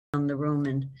the room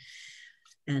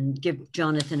and give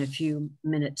Jonathan a few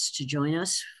minutes to join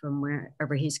us from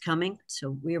wherever he's coming.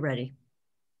 So we're ready.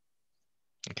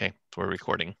 Okay, we're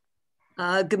recording.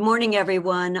 Good morning,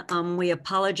 everyone. We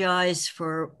apologize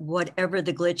for whatever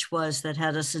the glitch was that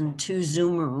had us in 2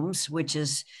 Zoom rooms, which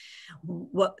is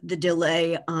what the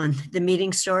delay on the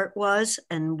meeting start was,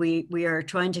 and we are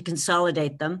trying to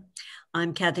consolidate them.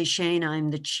 I'm Kathy Shane.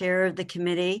 I'm the chair of the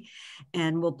committee,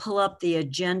 and we'll pull up the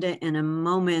agenda in a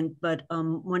moment. But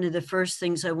one of the first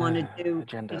things I want to do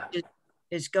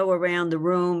is go around the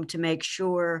room to make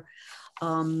sure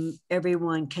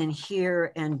everyone can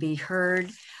hear and be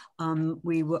heard.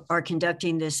 We are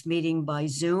conducting this meeting by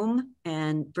Zoom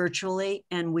and virtually,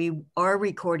 and we are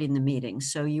recording the meeting.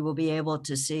 So you will be able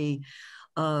to see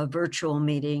a virtual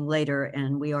meeting later,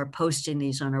 and we are posting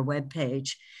these on our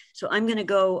webpage. So I'm going to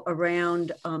go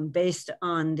around based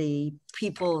on the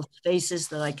people's faces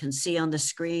that I can see on the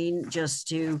screen, just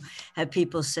to have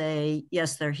people say,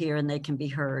 yes, they're here and they can be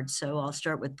heard. So I'll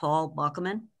start with Paul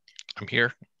Bockelman. I'm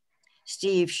here.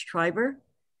 Steve Schreiber.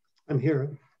 I'm here.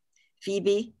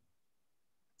 Phoebe.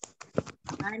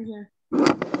 I'm here.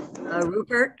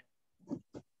 Rupert.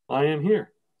 I am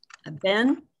here.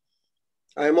 Ben.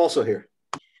 I am also here.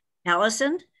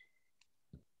 Allison.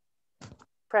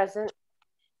 Present.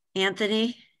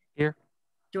 Anthony. Here.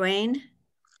 Dwayne.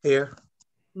 Here.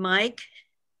 Mike.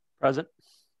 Present.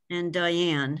 And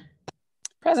Diane.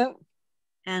 Present.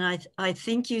 And I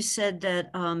think you said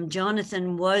that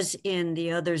Jonathan was in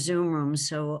the other Zoom room,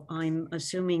 so I'm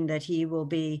assuming that he will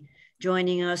be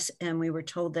joining us. And we were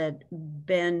told that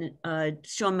Ben,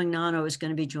 Sean Magnano is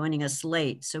going to be joining us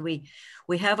late. So we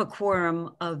have a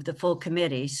quorum of the full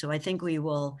committee. So I think we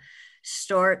will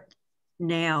start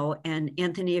now. And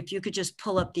Anthony, if you could just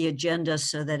pull up the agenda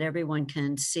so that everyone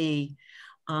can see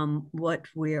what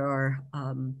we are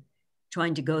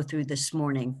trying to go through this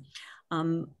morning.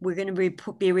 We're going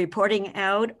to be reporting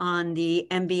out on the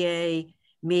MBA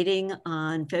meeting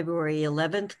on February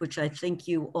 11th, which I think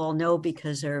you all know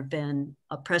because there have been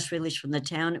a press release from the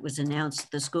town. It was announced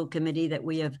at the school committee that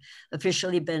we have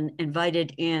officially been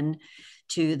invited in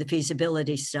to the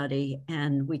feasibility study,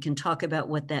 and we can talk about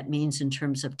what that means in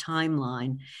terms of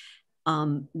timeline.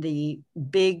 The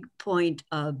big point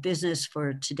of business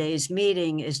for today's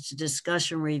meeting is to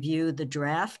discuss and review the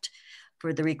draft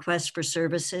for the request for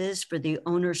services for the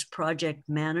owner's project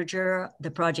manager, the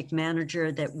project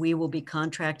manager that we will be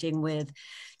contracting with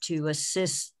to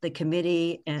assist the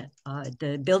committee,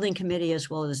 the building committee, as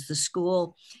well as the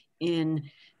school in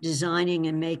designing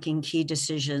and making key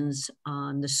decisions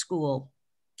on the school.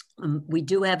 We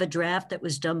do have a draft that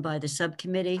was done by the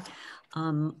subcommittee.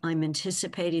 I'm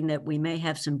anticipating that we may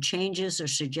have some changes or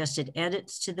suggested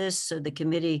edits to this, so the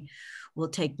committee will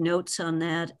take notes on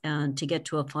that and to get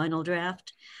to a final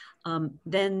draft.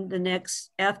 Then the next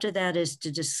after that is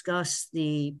to discuss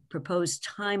the proposed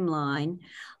timeline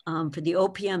for the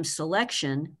OPM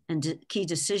selection and key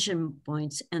decision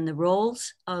points and the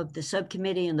roles of the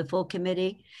subcommittee and the full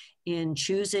committee in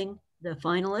choosing the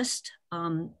finalist,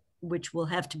 which will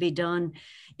have to be done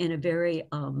in a very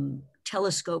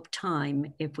telescope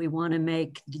time if we want to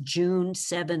make the June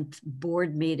 7th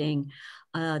board meeting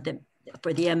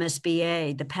for the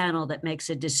MSBA, the panel that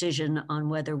makes a decision on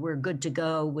whether we're good to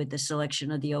go with the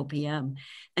selection of the OPM.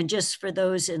 And just for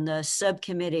those in the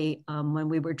subcommittee, when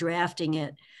we were drafting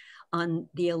it on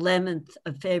the 11th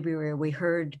of February, we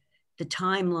heard the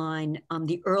timeline,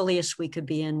 the earliest we could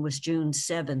be in was June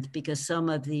 7th, because some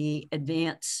of the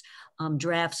advance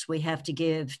drafts we have to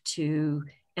give to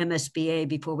MSBA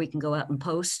before we can go out and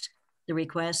post the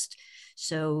request.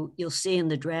 So you'll see in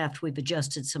the draft, we've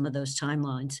adjusted some of those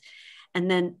timelines. And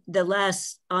then the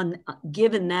last,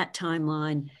 given that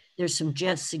timeline, there's some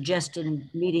just suggested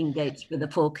meeting dates for the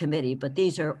full committee, but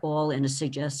these are all in a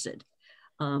suggested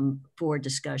for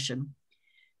discussion.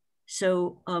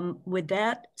 So with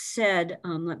that said,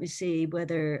 let me see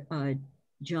whether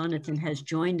Jonathan has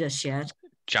joined us yet.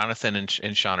 Jonathan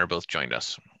and Sean are both joined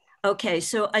us. Okay,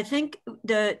 so I think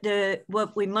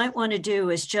what we might want to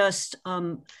do is just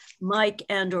Mike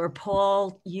and or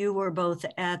Paul, you were both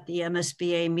at the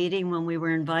MSBA meeting when we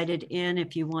were invited in.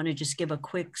 If you want to just give a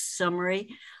quick summary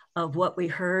of what we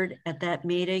heard at that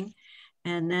meeting.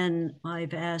 And then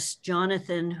I've asked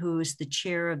Jonathan, who's the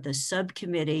chair of the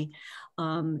subcommittee,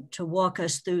 to walk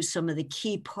us through some of the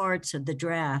key parts of the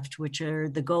draft, which are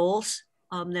the goals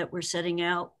that we're setting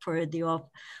out for the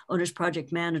owner's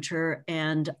project manager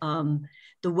and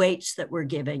the weights that we're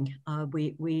giving.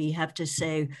 We have to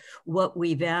say what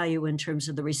we value in terms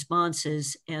of the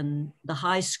responses, and the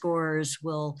high scorers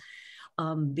will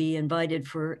be invited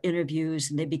for interviews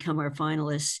and they become our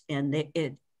finalists, and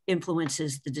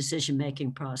influences the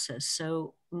decision-making process.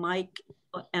 So Mike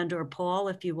and or Paul,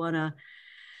 if you want to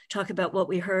talk about what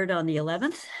we heard on the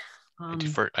 11th.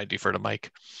 I defer to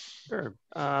Mike. Sure.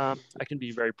 I can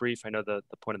be very brief. I know the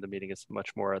point of the meeting is much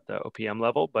more at the OPM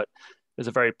level, but it was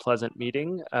a very pleasant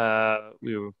meeting.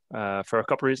 We were, for a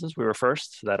couple reasons, we were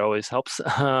first, so that always helps.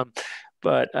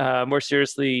 But more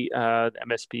seriously, the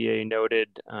MSBA noted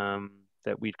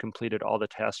that we'd completed all the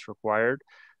tasks required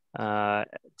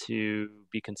to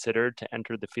be considered to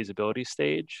enter the feasibility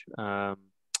stage,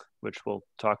 which we'll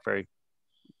talk very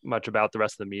much about the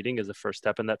rest of the meeting as the first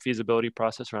step in that feasibility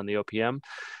process around the OPM.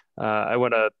 I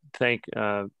want to thank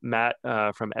Matt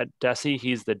from DESE.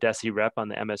 He's the DESE rep on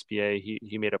the MSBA.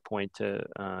 He made a point to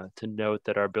note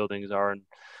that our buildings are in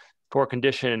poor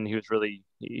condition.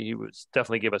 He was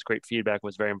definitely gave us great feedback,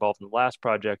 was very involved in the last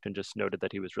project, and just noted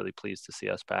that he was really pleased to see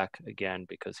us back again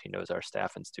because he knows our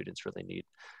staff and students really need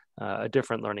a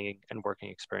different learning and working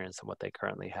experience than what they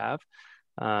currently have.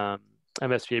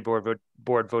 MSBA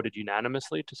board voted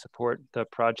unanimously to support the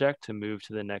project to move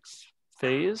to the next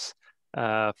phase.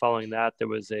 Following that, there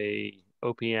was a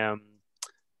OPM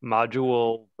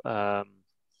module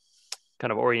kind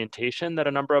of orientation that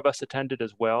a number of us attended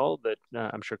as well that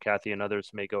I'm sure Kathy and others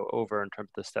may go over in terms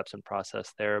of the steps and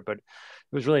process there, but it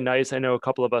was really nice. I know a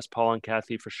couple of us, Paul and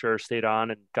Kathy for sure, stayed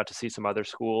on and got to see some other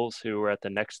schools who were at the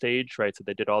next stage, right? So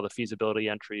they did all the feasibility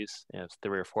entries, you know,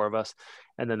 3 or 4 of us,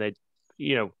 and then they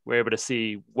we're able to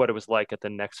see what it was like at the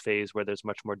next phase where there's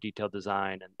much more detailed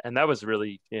design. And that was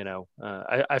really,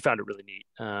 I found it really neat.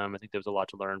 I think there was a lot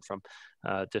to learn from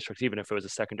districts, even if it was a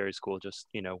secondary school, just,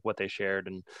 what they shared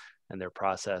and their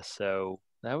process. So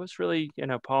that was really,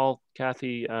 Paul,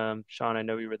 Kathy, Sean, I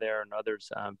know you were there and others,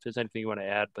 if there's anything you want to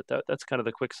add, but that's kind of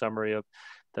the quick summary of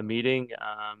the meeting.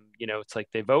 It's like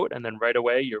they vote and then right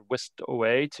away you're whisked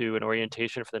away to an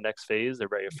orientation for the next phase. They're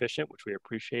very efficient, which we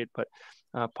appreciate. But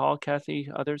Paul, Kathy,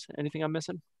 others, anything I'm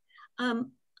missing?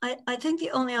 I think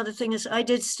the only other thing is I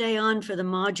did stay on for the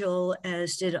module,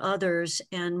 as did others.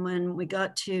 And when we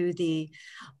got to the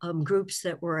groups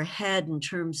that were ahead in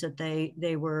terms that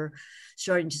they were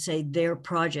starting to say their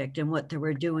project and what they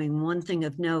were doing, one thing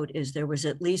of note is there was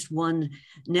at least one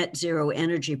net zero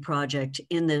energy project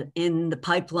in the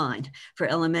pipeline for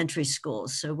elementary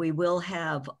schools. So we will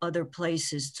have other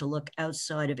places to look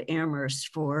outside of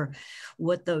Amherst for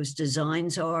what those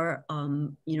designs are,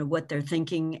 what they're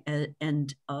thinking,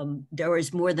 and there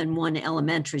is more than one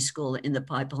elementary school in the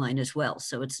pipeline as well.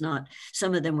 So it's not,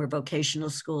 some of them were vocational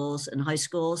schools and high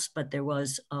schools, but there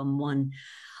was one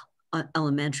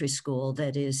elementary school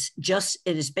that is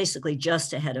basically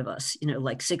just ahead of us,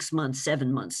 like 6 months,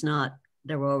 7 months, not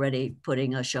they're already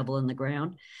putting a shovel in the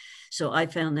ground. So I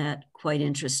found that quite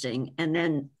interesting. And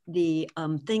then the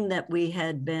thing that we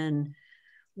had been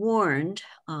warned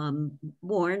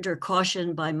or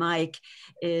cautioned by Mike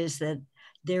is that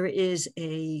there is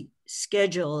a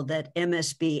schedule that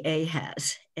MSBA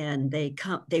has, and they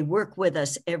work with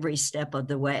us every step of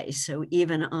the way. So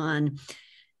even on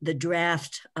the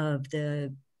draft of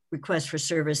the request for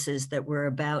services that we're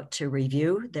about to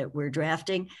review, that we're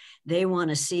drafting, they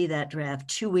want to see that draft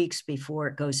 2 weeks before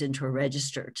it goes into a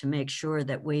register to make sure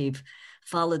that we've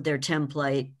followed their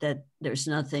template, that there's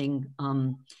nothing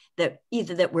that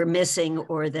either that we're missing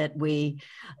or that we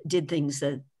did things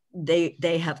that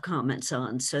they have comments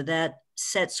on. So that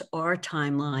sets our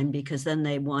timeline, because then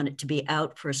they want it to be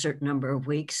out for a certain number of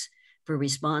weeks for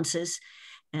responses.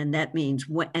 And that means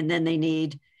and then they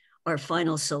need our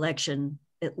final selection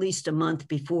at least a month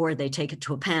before they take it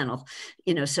to a panel,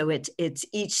 so it's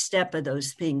each step of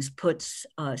those things puts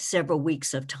several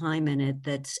weeks of time in it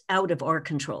that's out of our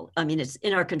control. I mean, it's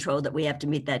in our control that we have to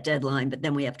meet that deadline, but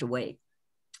then we have to wait.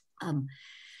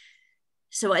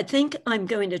 So I think I'm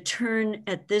going to turn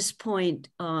at this point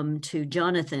to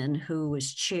Jonathan, who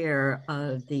was chair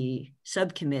of the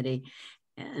subcommittee,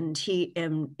 and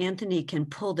Anthony can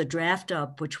pull the draft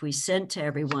up, which we sent to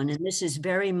everyone. And this is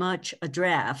very much a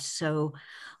draft. So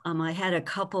we've had a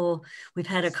couple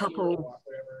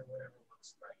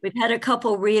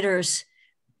readers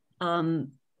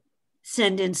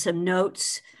send in some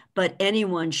notes, but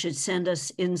anyone should send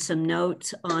us in some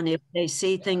notes on if they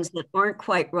see things that aren't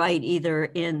quite right, either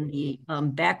in the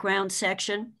background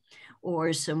section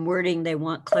or some wording they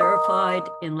want clarified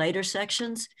in later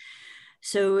sections.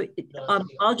 So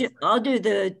I'll do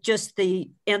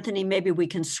Anthony, maybe we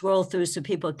can scroll through so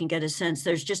people can get a sense.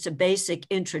 There's just a basic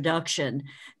introduction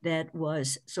that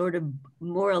was sort of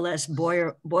more or less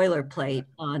boilerplate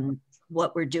on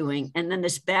what we're doing. And then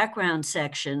this background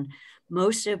section,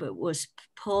 most of it was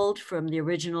pulled from the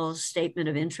original statement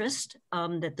of interest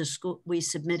that we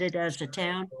submitted as a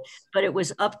town, but it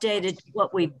was updated to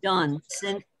what we've done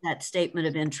since that statement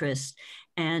of interest,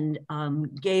 and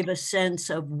gave a sense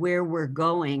of where we're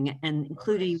going, and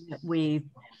including that we've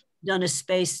done a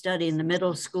space study in the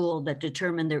middle school that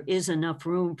determined there is enough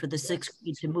room for the sixth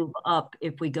grade to move up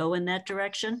if we go in that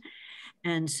direction.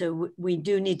 And so we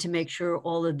do need to make sure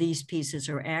all of these pieces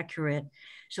are accurate.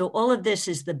 So all of this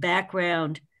is the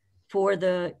background for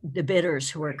the bidders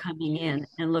who are coming in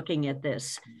and looking at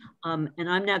this. And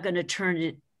I'm now going to turn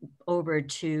it over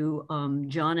to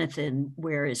Jonathan,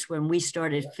 whereas when we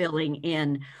started filling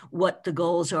in what the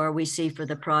goals are we see for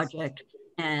the project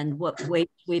and what weight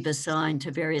we've assigned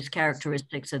to various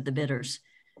characteristics of the bidders.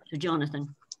 So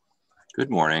Jonathan. Good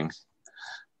morning.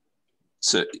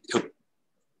 So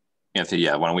Anthony,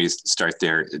 yeah, why don't we start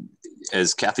there?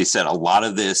 As Kathy said, a lot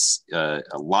of this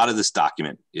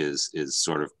document is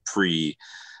sort of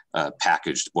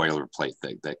packaged boilerplate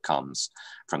that comes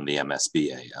from the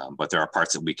MSBA, but there are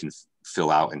parts that we can fill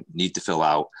out and need to fill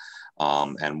out.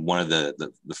 And one of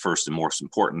the first and most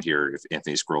important here, if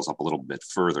Anthony scrolls up a little bit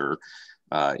further,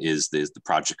 is the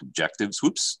project objectives.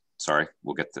 Whoops, sorry,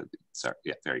 we'll get to, sorry,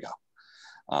 yeah, there you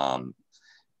go.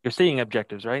 You're seeing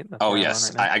objectives, right? That's oh,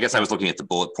 yes. Right, I guess I was looking at the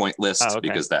bullet point list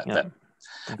because that,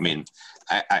 I mean,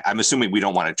 I'm assuming we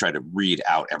don't want to try to read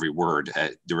out every word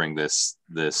during this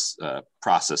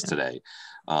process today.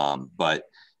 But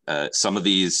some of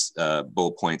these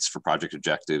bullet points for project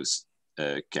objectives,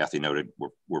 Kathy noted,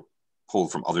 were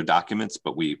pulled from other documents,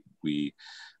 but we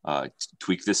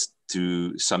tweaked this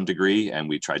to some degree, and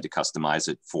we tried to customize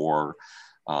it for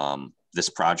this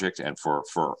project and for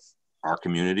our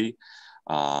community.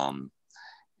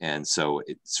 And so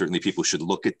certainly people should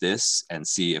look at this and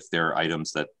see if there are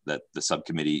items that the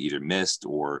subcommittee either missed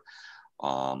or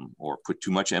put too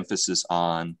much emphasis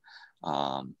on.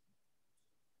 I'll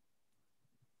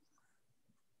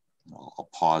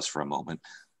pause for a moment.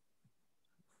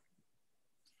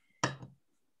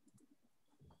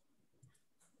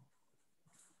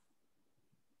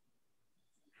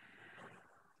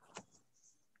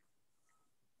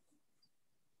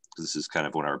 This is kind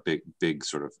of one of our big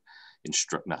sort of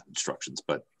not instructions,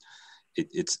 but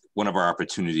it's one of our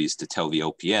opportunities to tell the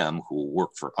OPM who will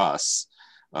work for us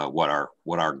what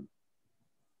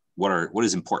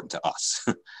is important to us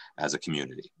as a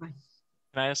community. Can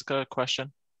I ask a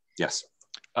question? Yes.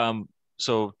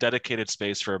 So dedicated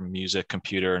space for music,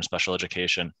 computer, and special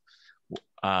education.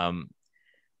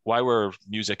 Why were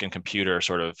music and computer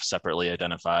sort of separately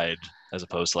identified as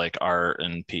opposed to like art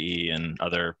and PE and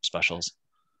other specials?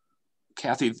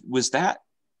 Kathy,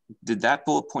 did that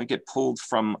bullet point get pulled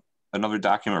from another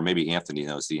document, or maybe Anthony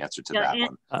knows the answer to that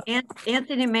one?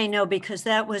 Anthony may know, because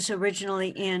that was originally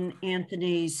in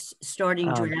Anthony's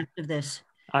starting draft of this.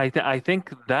 I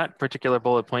think that particular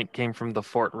bullet point came from the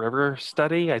Fort River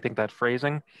study. I think that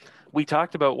phrasing. We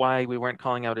talked about why we weren't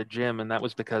calling out a gym, and that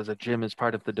was because a gym is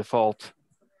part of the default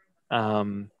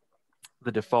MSBA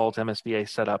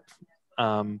setup.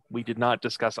 We did not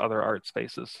discuss other art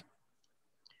spaces.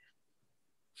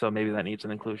 So maybe that needs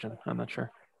an inclusion. I'm not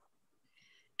sure.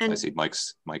 And I see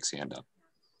Mike's hand up.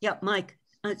 Yeah, Mike.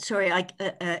 Sorry, I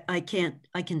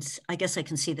guess I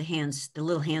can see the hands. The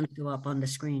little hands go up on the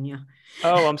screen. Yeah.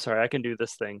 Oh, I'm sorry. I can do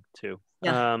this thing too.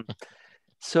 Yeah.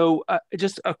 So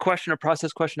just a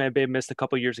process question I may have missed a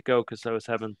couple of years ago because I was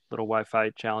having little Wi-Fi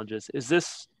challenges. Is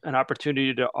this an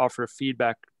opportunity to offer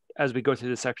feedback as we go through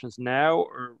the sections now,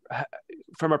 or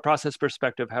from a process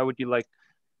perspective, how would you like?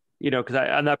 Because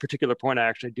on that particular point, I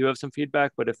actually do have some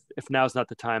feedback, but if now's not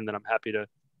the time, then I'm happy to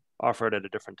offer it at a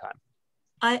different time.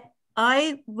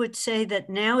 I would say that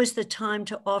now is the time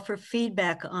to offer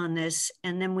feedback on this,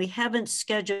 and then we haven't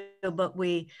scheduled, but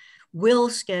we will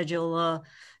schedule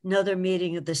another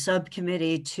meeting of the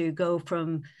subcommittee to go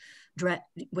from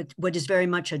what is very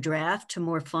much a draft to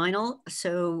more final.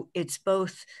 So it's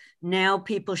both now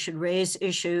people should raise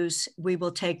issues, we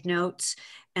will take notes,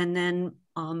 and then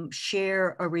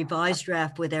share a revised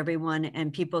draft with everyone,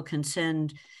 and people can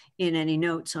send in any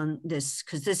notes on this,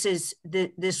 because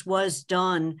this was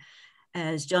done,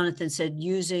 as Jonathan said,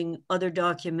 using other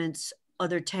documents,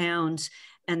 other towns,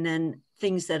 and then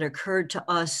things that occurred to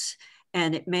us,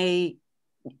 and it may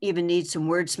even need some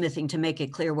wordsmithing to make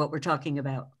it clear what we're talking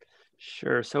about.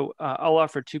 Sure. So I'll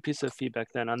offer two pieces of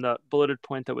feedback then. On the bulleted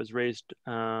point that was raised,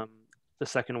 the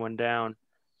second one down,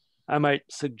 I might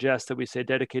suggest that we say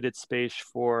dedicated space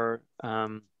for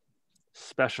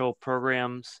special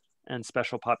programs and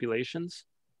special populations.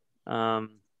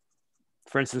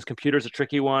 For instance, computer's a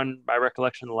tricky one. My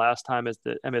recollection the last time is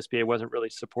that MSBA wasn't really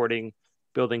supporting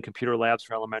building computer labs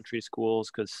for elementary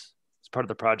schools because it's part of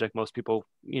the project. Most people,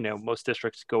 most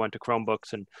districts go into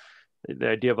Chromebooks, and the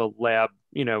idea of a lab,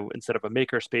 instead of a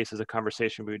maker space is a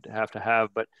conversation we'd have to have.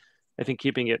 But I think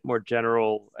keeping it more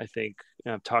general, I think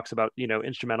talks about,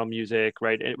 instrumental music,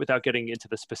 right? And without getting into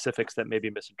the specifics that may be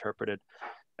misinterpreted.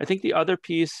 I think the other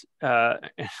piece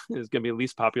is going to be the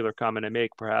least popular comment I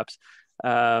make, perhaps.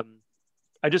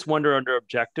 I just wonder under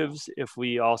objectives if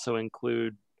we also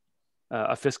include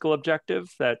a fiscal objective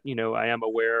that, I am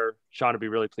aware, Sean would be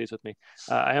really pleased with me.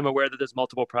 I am aware that there's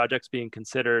multiple projects being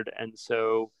considered. And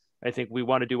so I think we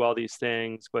want to do all these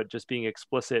things, but just being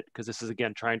explicit, because this is,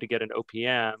 again, trying to get an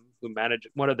OPM who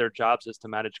one of their jobs is to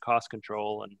manage cost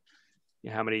control and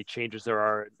how many changes there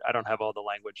are. I don't have all the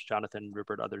language, Jonathan,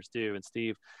 Rupert, others do, and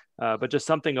Steve, but just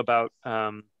something about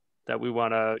that we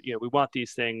want to, we want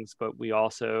these things, but we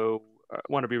also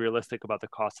want to be realistic about the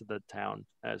cost of the town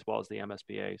as well as the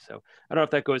MSBA. So I don't know if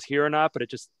that goes here or not, but it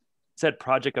just said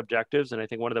project objectives. And I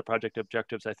think one of the project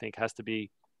objectives, I think, has to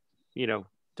be,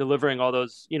 delivering all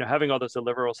those, having all those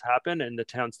deliverables happen and the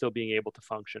town still being able to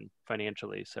function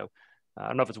financially. So I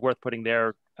don't know if it's worth putting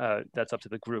there. That's up to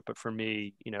the group, but for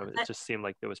me, it just seemed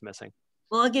like it was missing.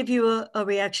 Well, I'll give you a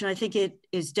reaction. I think it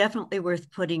is definitely worth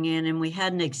putting in. And we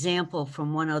had an example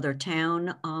from one other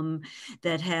town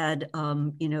that had,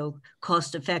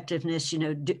 cost effectiveness,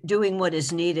 doing what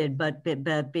is needed, but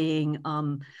being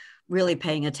really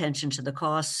paying attention to the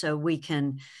cost. So we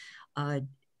can,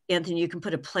 Anthony, you can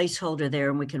put a placeholder there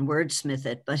and we can wordsmith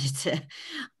it, but it's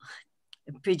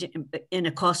in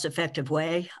a cost effective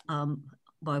way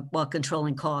while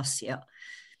controlling costs. Yeah.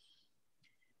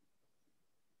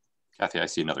 Kathy, I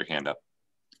see another hand up.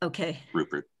 Okay.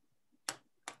 Rupert.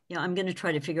 Yeah, I'm going to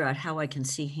try to figure out how I can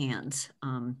see hands.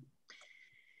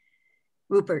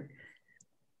 Rupert.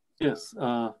 Yes,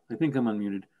 I think I'm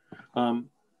unmuted.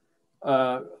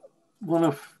 One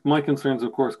of my concerns,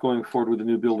 of course, going forward with the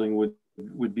new building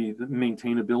would be the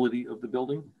maintainability of the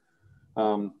building.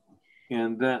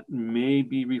 And that may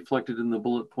be reflected in the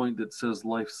bullet point that says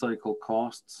life cycle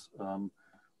costs,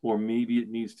 or maybe it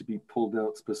needs to be pulled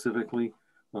out specifically.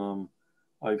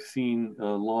 I've seen a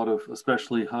lot of,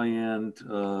 especially high-end,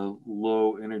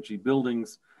 low energy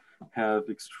buildings have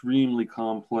extremely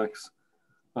complex,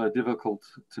 difficult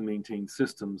to maintain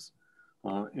systems.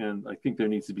 And I think there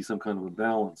needs to be some kind of a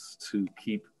balance to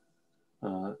keep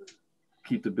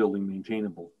the building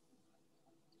maintainable.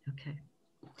 Okay.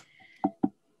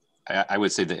 I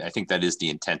would say that I think that is the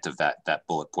intent of that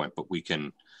bullet point, but we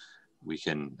can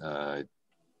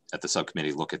at the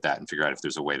subcommittee look at that and figure out if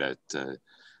there's a way to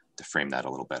frame that a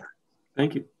little better.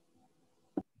 Thank you.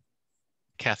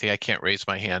 Kathy, I can't raise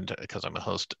my hand because I'm a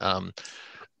host.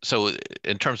 So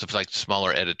in terms of like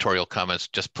smaller editorial comments,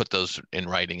 just put those in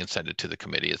writing and send it to the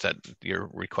committee. Is that your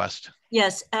request?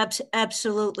 Yes,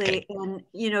 absolutely. Okay.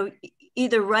 And,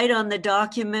 either write on the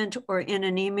document or in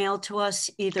an email to us,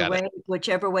 either way,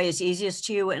 whichever way is easiest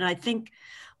to you. And I think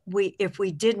if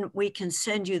we didn't, we can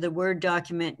send you the Word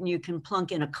document and you can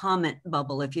plunk in a comment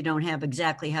bubble if you don't have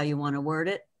exactly how you want to word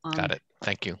it. Got it.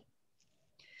 Thank you.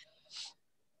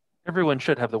 Everyone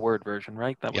should have the Word version,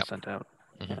 right? That was Yep. sent out.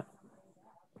 Mm-hmm. Yeah.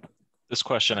 This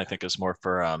question, I think, is more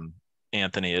for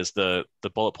Anthony. Is the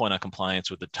bullet point on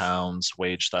compliance with the town's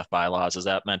wage theft bylaws, is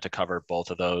that meant to cover both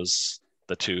of those,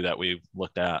 the two that we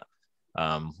looked at?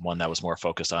 One that was more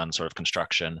focused on sort of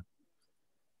construction,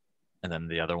 and then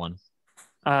the other one?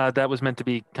 That was meant to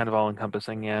be kind of all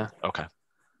encompassing, yeah. Okay.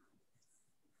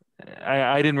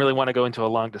 I didn't really want to go into a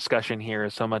long discussion here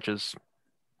so much as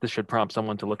this should prompt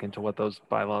someone to look into what those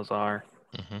bylaws are.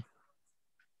 Mm-hmm.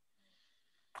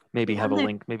 Maybe have a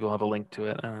link. Maybe we'll have a link to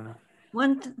it. I don't know.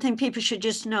 One thing people should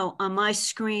just know, on my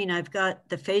screen, I've got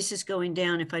the faces going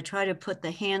down. If I try to put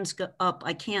the hands up,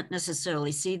 I can't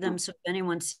necessarily see them. So if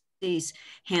anyone sees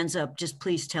hands up, just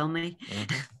please tell me.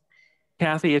 Mm-hmm.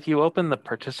 Kathy, if you open the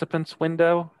participants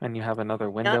window and you have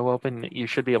another window open, you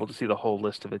should be able to see the whole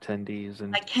list of attendees.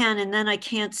 And I can, and then I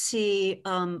can't see,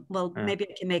 maybe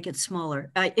I can make it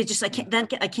smaller. I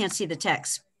can't see the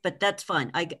text, but that's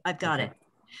fine. I've got it.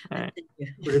 Right.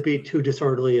 Would it be too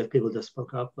disorderly if people just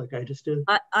spoke up like I just did?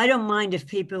 I don't mind if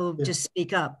people just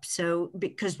speak up. So,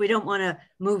 because we don't want to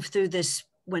move through this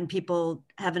when people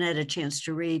haven't had a chance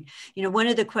to read. One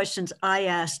of the questions I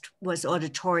asked was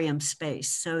auditorium space.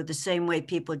 So the same way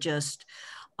people just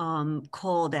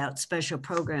called out special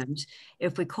programs.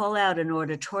 If we call out an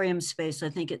auditorium space, I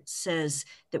think it says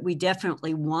that we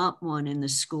definitely want one in the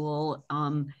school.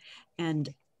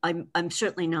 And I'm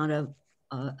certainly not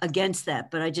against that,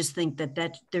 but I just think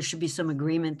that there should be some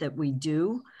agreement that we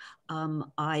do.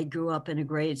 I grew up in a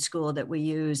grade school that we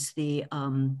use the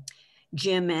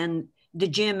gym and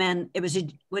it was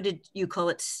what did you call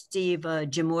it, Steve?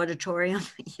 Gym auditorium.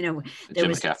 You know, there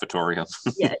was cafeteria.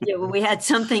 yeah, we had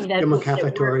something that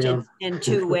worked in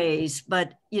two ways,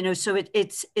 but you know, so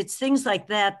it's things like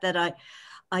that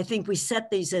I think we set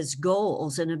these as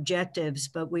goals and objectives,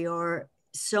 but we are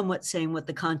somewhat saying what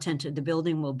the content of the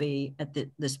building will be at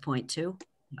this point too.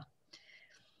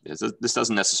 This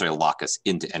doesn't necessarily lock us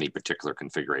into any particular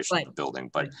configuration of the building,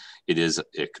 but it is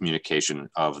a communication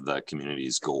of the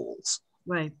community's goals.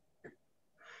 Right.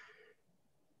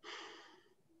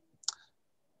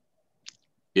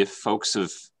 If folks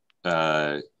have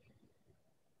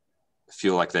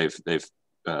feel like they've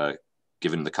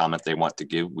given the comment they want to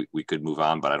give, we could move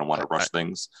on, but I don't want to rush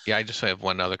things. Yeah, I just have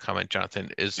one other comment, Jonathan.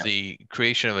 Is the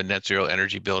creation of a net zero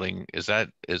energy building, is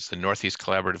the Northeast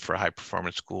Collaborative for High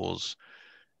Performance Schools,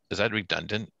 is that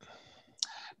redundant?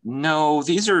 No,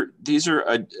 these are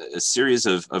a series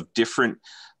of different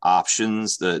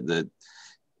options that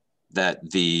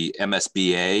the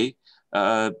MSBA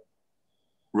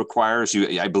requires.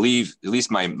 I believe, at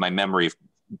least my memory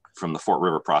from the Fort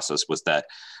River process was that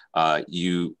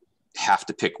you have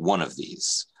to pick one of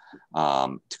these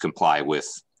to comply with,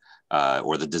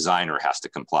 or the designer has to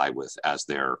comply with as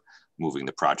they're moving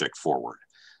the project forward.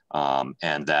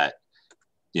 And that,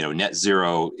 you know, net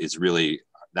zero is really,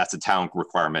 that's a town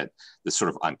requirement that's sort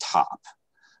of on top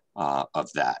of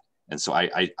that. And so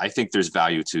I think there's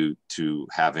value to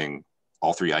having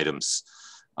all three items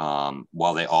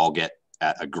while they all get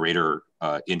at a greater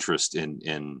interest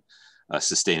in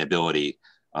sustainability.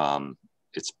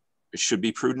 It should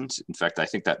be prudent. In fact, I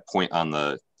think that point on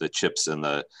the chips and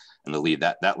the lead,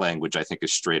 that language I think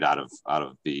is straight out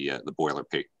of the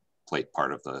boilerplate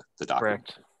part of the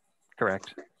document.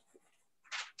 Correct.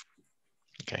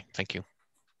 Okay, thank you.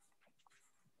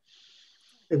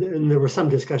 And there was some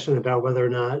discussion about whether or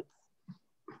not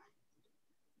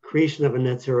creation of a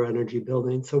net zero energy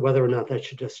building, so whether or not that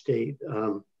should just state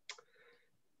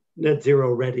net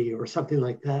zero ready or something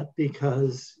like that,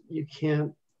 because you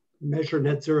can't measure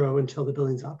net zero until the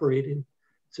building's operating.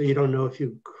 So you don't know if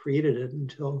you created it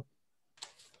until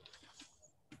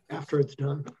after it's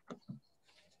done.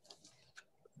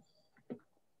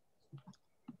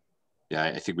 Yeah,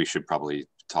 I think we should probably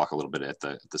talk a little bit at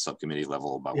the subcommittee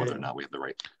level about whether or not we have the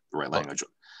right language.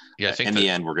 Yeah, I think in the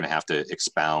end, we're going to have to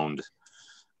expound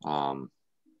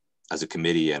as a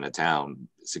committee and a town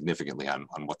significantly on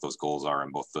what those goals are,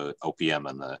 and both the OPM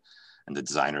and the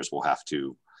designers will have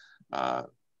to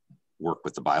work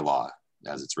with the bylaw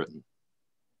as it's written.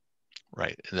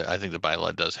 Right. I think the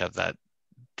bylaw does have that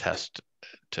test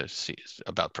to see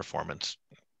about performance.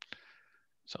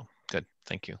 So good.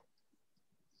 Thank you.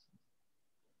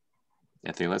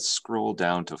 Anthony, let's scroll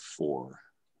down to 4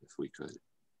 if we could.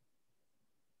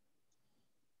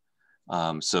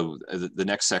 So the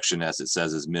next section, as it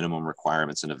says, is minimum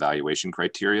requirements and evaluation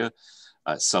criteria.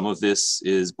 Some of this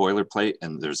is boilerplate,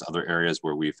 and there's other areas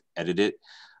where we've edited.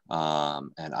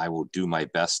 And I will do my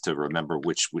best to remember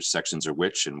which sections are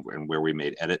which and where we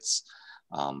made edits.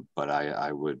 But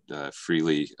I would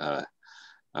freely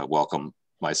welcome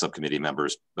my subcommittee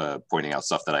members pointing out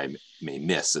stuff that I may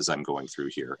miss as I'm going through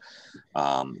here.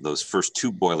 Those first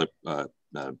 2 bullet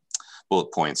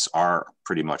points are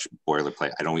pretty much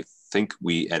boilerplate. I don't think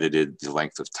we edited the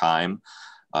length of time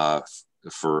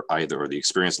for either, or the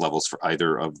experience levels for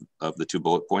either of the 2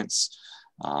 bullet points.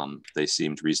 They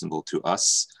seemed reasonable to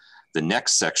us. The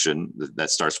next section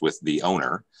that starts with the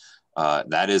owner,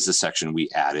 that is a section we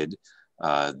added.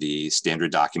 The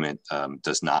standard document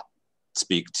does not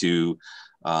speak to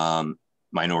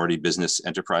minority business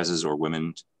enterprises or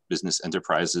women business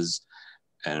enterprises.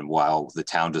 And while the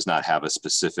town does not have a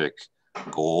specific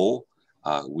goal,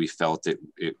 we felt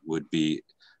it would be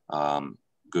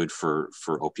good for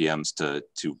OPMs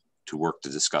to work to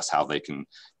discuss how they can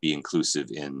be inclusive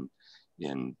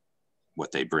in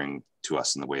what they bring to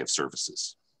us in the way of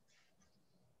services.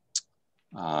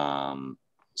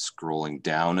 Scrolling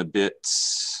down a bit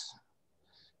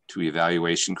to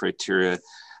evaluation criteria,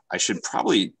 I should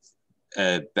probably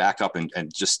back up and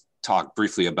just talk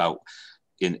briefly about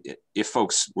if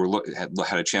folks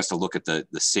had a chance to look at the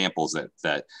samples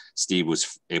that Steve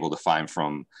was able to find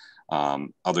from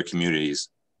other communities.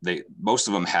 Most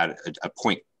of them had a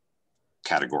point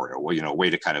category, or a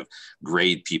way to kind of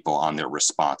grade people on their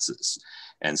responses.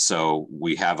 And so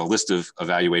we have a list of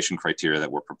evaluation criteria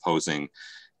that we're proposing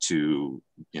to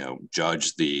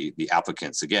judge the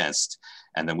applicants against,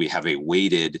 and then we have a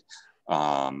weighted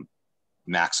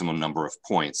maximum number of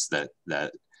points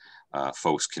that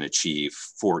folks can achieve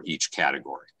for each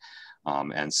category.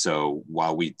 And so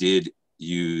while we did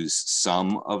use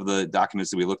some of the documents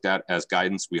that we looked at as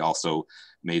guidance, we also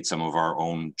made some of our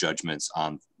own judgments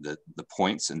on the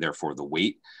points and therefore the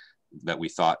weight that we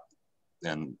thought,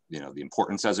 and the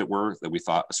importance, as it were, that we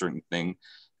thought a certain thing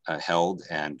held.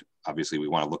 And obviously we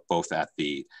want to look both at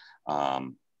the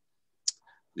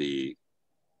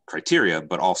criteria,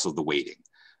 but also the weighting.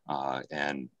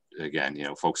 And again,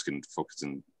 folks can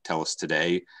tell us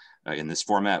today in this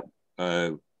format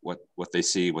what they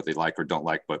see, what they like or don't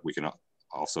like, but we can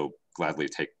also gladly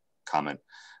take comment,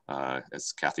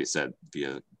 as Kathy said,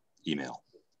 via email.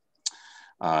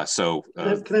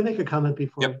 Can I make a comment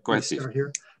before go ahead, we start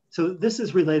here? So this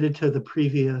is related to the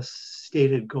previous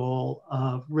stated goal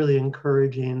of really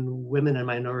encouraging women and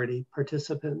minority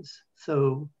participants.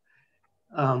 So,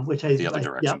 the other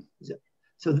direction. Yeah.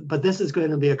 So, but this is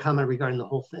going to be a comment regarding the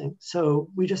whole thing. So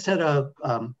we just had a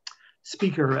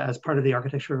speaker as part of the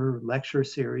architecture lecture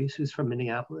series who's from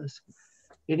Minneapolis.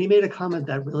 And he made a comment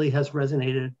that really has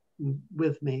resonated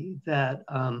with me, that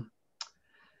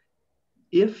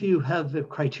if you have the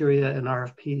criteria in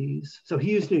RFPs, so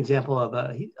he used an example of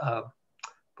a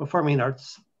performing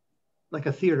arts, like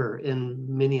a theater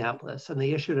in Minneapolis, and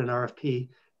they issued an RFP,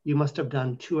 you must have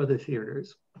done 2 other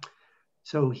theaters.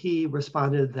 So he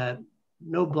responded that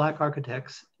no Black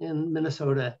architects in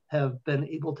Minnesota have been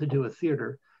able to do a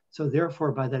theater. So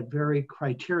therefore, by that very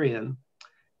criterion,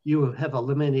 you have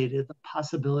eliminated the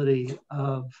possibility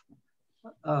of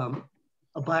a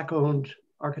Black-owned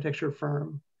architecture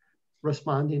firm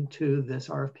responding to this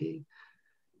RFP.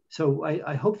 So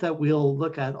I hope that we'll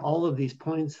look at all of these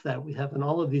points that we have and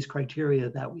all of these criteria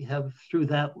that we have through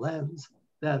that lens,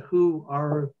 that who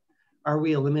are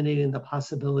we eliminating the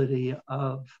possibility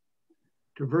of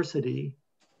diversity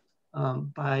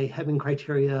by having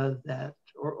criteria that,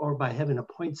 or by having a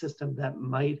point system that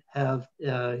might have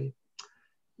a,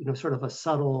 sort of a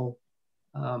subtle,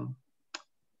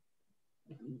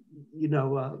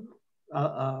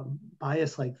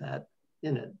 bias like that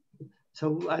in it.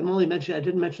 So I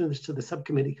didn't mention this to the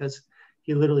subcommittee because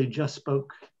he literally just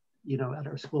spoke, at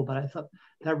our school, but I thought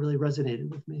that really resonated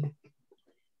with me.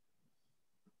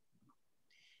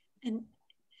 And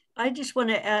I just want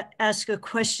to ask a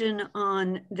question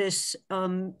on this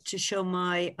to show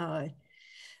my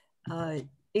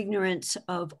ignorance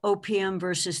of OPM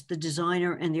versus the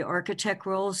designer and the architect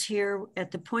roles here. At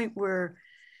the point we're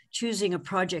choosing a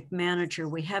project manager,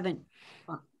 we haven't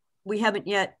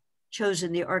yet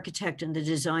chosen the architect and the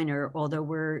designer, although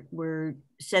we're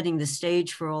setting the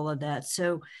stage for all of that.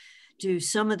 So do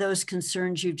some of those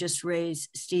concerns you just raised,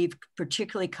 Steve,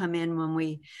 particularly come in when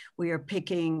we are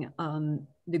picking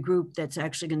the group that's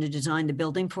actually going to design the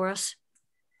building for us?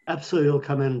 Absolutely, it'll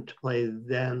come into play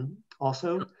then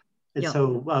also. And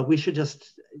so we should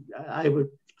I would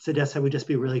suggest that we just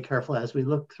be really careful as we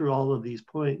look through all of these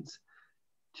points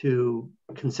to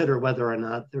consider whether or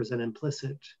not there's an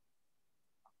implicit,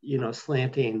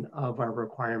 slanting of our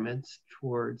requirements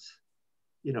towards,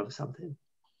 something.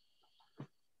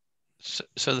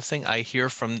 So the thing I hear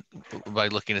by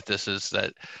looking at this is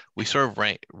that we sort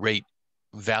of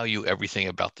value everything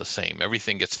about the same.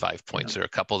 Everything gets 5 points. There are a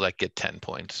couple that get 10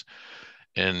 points.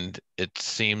 And it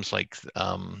seems like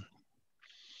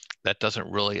that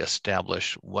doesn't really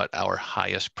establish what our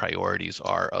highest priorities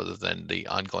are other than the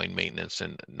ongoing maintenance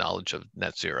and knowledge of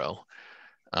net zero,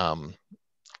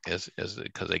 because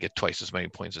they get twice as many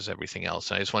points as everything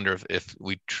else. And I just wonder if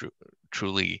we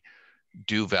truly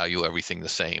do value everything the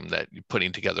same, that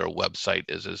putting together a website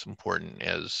is as important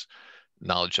as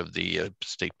knowledge of the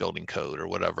state building code or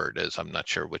whatever it is. I'm not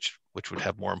sure which would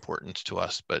have more importance to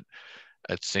us, but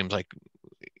it seems like,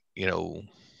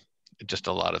 just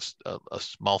a lot of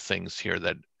small things here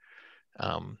that,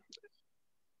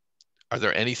 are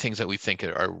there any things that we think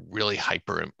are really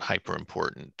hyper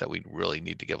important that we really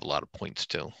need to give a lot of points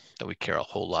to, that we care a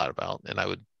whole lot about? And I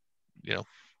would,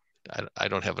 I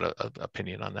don't have an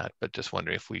opinion on that, but just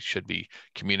wondering if we should be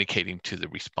communicating to the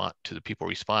people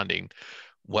responding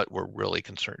what we're really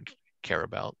care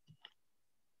about.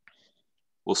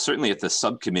 Well, certainly at the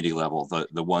subcommittee level,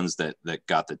 the ones that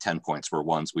got the 10 points were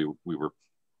ones we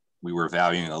were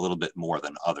valuing a little bit more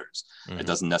than others. Mm-hmm. It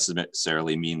doesn't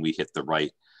necessarily mean we hit the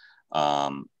right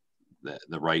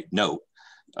the right note,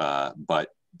 but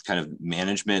kind of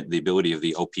management, the ability of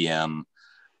the OPM.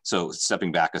 So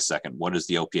stepping back a second, what does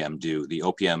the OPM do? The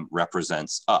OPM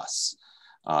represents us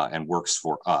and works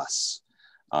for us.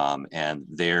 And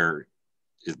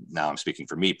now I'm speaking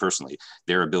for me personally,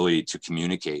 their ability to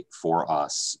communicate for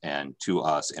us and to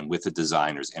us and with the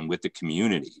designers and with the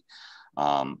community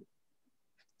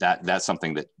that's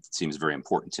something that seems very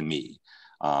important to me.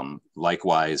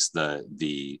 Likewise,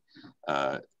 the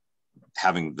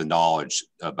having the knowledge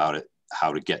about it,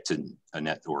 how to get to a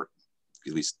net, or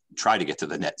at least try to get to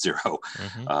the net zero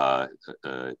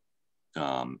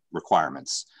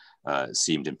requirements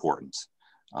seemed important.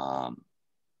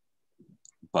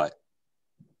 But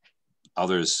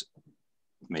others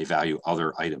may value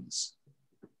other items.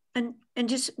 And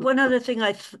just one other thing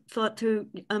I thought through,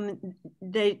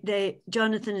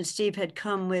 Jonathan and Steve had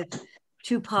come with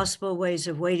two possible ways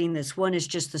of weighting this. One is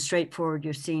just the straightforward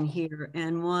you're seeing here,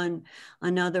 and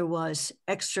another was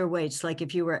extra weights, like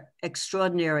if you were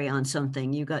extraordinary on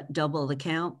something, you got double the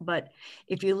count. But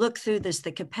if you look through this,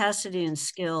 the capacity and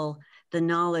skill, the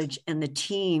knowledge and the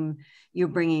team you're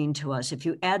bringing to us, if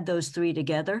you add those three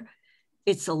together,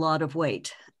 it's a lot of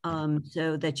weight.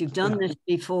 So that you've done this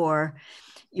before,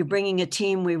 you're bringing a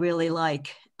team we really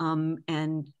like,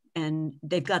 and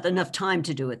they've got enough time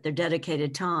to do it. They're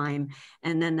dedicated time.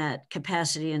 And then that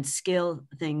capacity and skill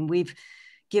thing, we've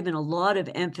given a lot of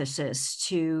emphasis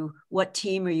to what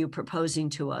team are you proposing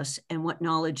to us, and what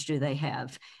knowledge do they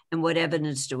have, and what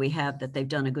evidence do we have that they've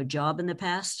done a good job in the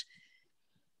past.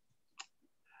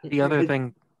 The other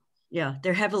thing. Yeah,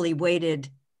 they're heavily weighted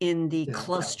in the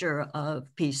cluster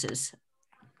of pieces.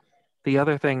 The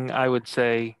other thing I would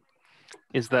say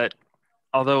is that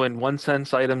although in one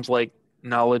sense items like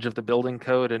knowledge of the building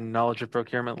code and knowledge of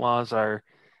procurement laws are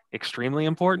extremely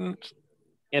important,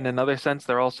 in another sense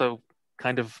they're also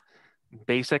kind of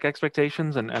basic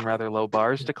expectations and rather low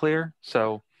bars to clear.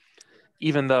 So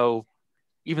even though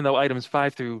items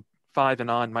 5 through 5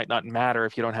 and on might not matter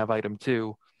if you don't have item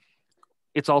 2,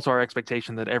 it's also our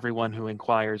expectation that everyone who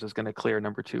inquires is going to clear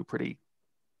number 2 pretty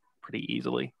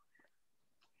easily.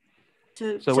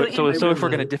 So if we're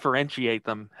going to differentiate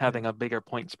them, having a bigger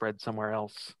point spread somewhere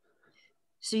else.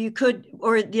 So you could,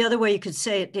 or the other way you could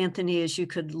say it, Anthony, is you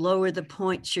could lower the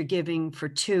points you're giving for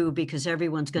 2 because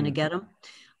everyone's going to get them,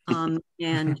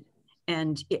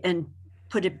 and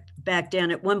put it back down.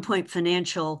 At one point,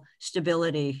 financial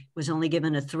stability was only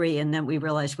given a 3, and then we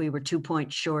realized we were 2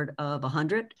 points short of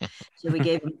 100, so we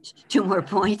gave them 2 more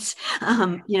points,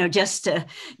 just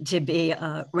to be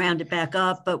rounded back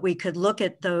up. But we could look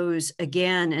at those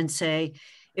again and say,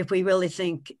 if we really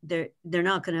think they're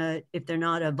not going to, if they're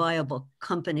not a viable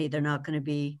company, they're not going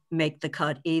to make the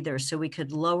cut either. So we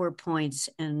could lower points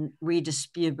and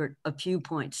redistribute a few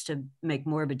points to make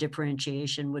more of a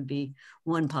differentiation would be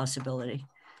one possibility.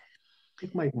 I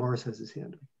think Mike Morris has his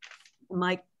hand up.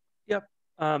 Mike? Yep.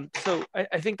 So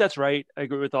I think that's right. I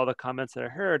agree with all the comments that I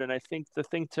heard. And I think the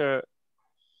thing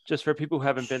just for people who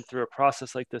haven't been through a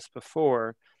process like this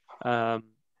before,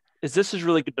 is this is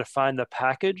really good to define the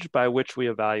package by which we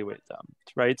evaluate them,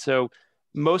 right? So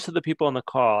most of the people on the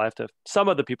call, some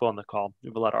of the people on the call, we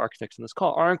have a lot of architects in this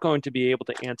call, aren't going to be able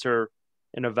to answer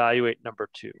and evaluate number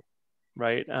 2,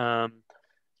 right?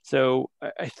 So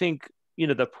I think,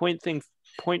 the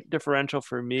point differential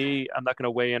for me, I'm not going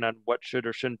to weigh in on what should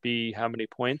or shouldn't be how many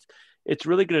points. It's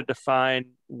really going to define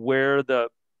where the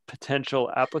potential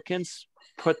applicants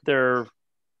put their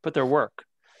work.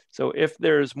 So if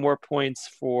there's more points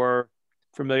for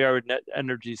familiarity with net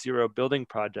energy zero building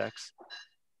projects,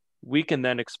 we can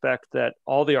then expect that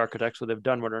all the architects, whether they've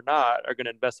done one or not, are going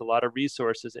to invest a lot of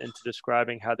resources into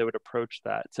describing how they would approach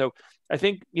that. So I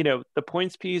think, the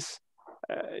points piece,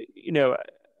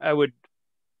 I would,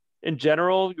 in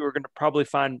general, you're going to probably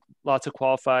find lots of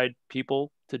qualified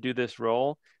people to do this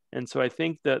role. And so I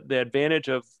think that the advantage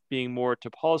of being more, to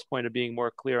Paul's point, of being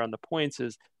more clear on the points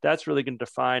is that's really going to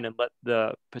define and let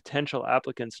the potential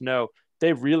applicants know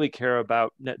they really care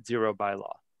about net zero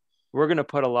bylaw. We're going to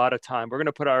put a lot of time. We're going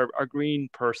to put our green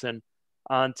person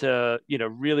onto,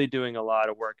 really doing a lot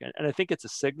of work. And I think it's a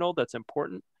signal that's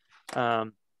important,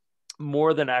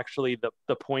 more than actually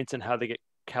the points and how they get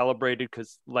calibrated,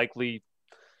 because likely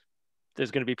there's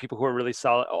going to be people who are really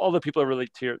solid. All the people are really,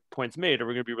 to your points made, are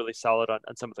going to be really solid on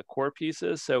some of the core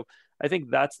pieces. So I think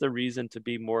that's the reason to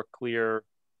be more clear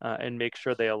and make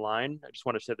sure they align. I just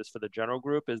want to say this for the general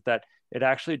group, is that it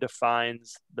actually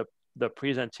defines the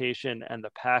presentation and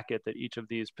the packet that each of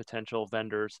these potential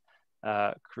vendors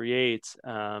creates.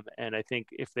 And I think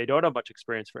if they don't have much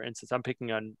experience, for instance, I'm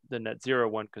picking on the net zero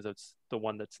one because it's the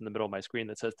one that's in the middle of my screen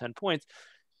that says 10 points,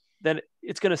 then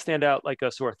it's going to stand out like a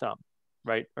sore thumb.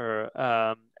 Right.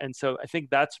 And so I think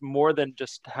that's more than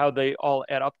just how they all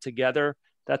add up together.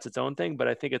 That's its own thing. But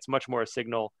I think it's much more a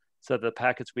signal so that the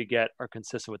packets we get are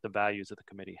consistent with the values that the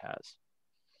committee has.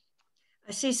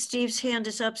 I see Steve's hand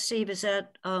is up. Steve, is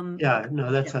that? Yeah,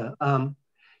 no, that's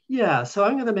Yeah, so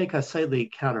I'm going to make a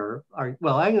slightly counter.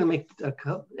 Well, I'm going to make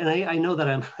and I know that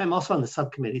I'm also on the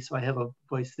subcommittee, so I have a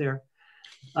voice there.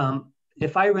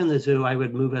 If I ran the zoo, I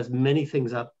would move as many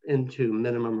things up into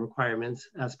minimum requirements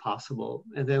as possible,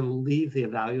 and then leave the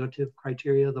evaluative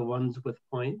criteria, the ones with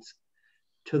points,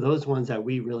 to those ones that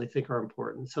we really think are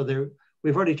important. So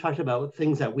we've already talked about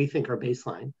things that we think are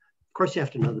baseline. Of course, you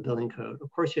have to know the building code. Of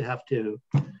course, you have to,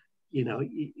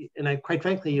 and quite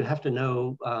frankly, you have to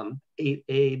know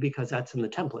 8A because that's in the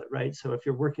template, right? So if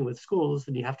you're working with schools,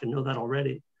 then you have to know that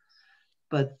already.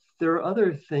 But there are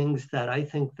other things that I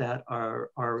think that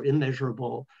are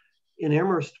immeasurable. In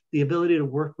Amherst, the ability to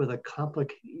work with with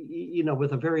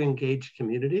a very engaged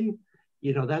community,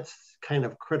 that's kind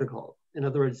of critical. In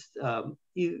other words,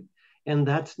 and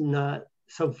that's not,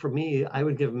 so for me, I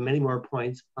would give many more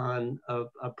points on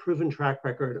a proven track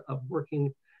record of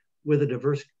working with a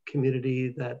diverse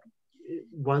community that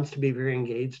wants to be very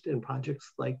engaged in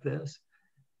projects like this.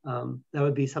 That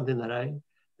would be something that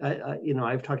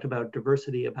I've talked about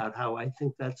diversity, about how I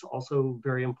think that's also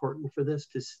very important for this,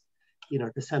 to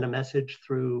send a message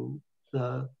through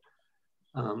the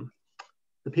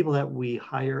people that we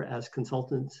hire as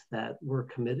consultants that we're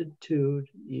committed to,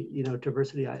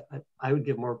 diversity. I would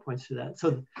give more points to that.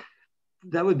 So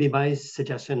that would be my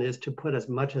suggestion, is to put as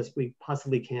much as we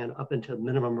possibly can up into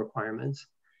minimum requirements,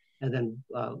 and then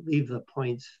leave the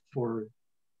points for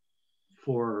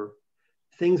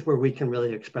things where we can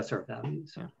really express our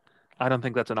values. Yeah. I don't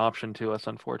think that's an option to us,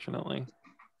 unfortunately.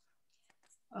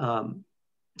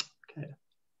 Okay.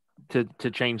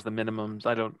 To change the minimums,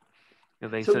 I don't.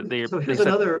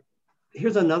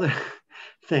 Here's another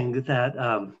thing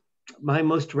that my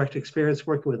most direct experience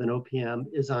working with an OPM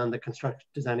is on the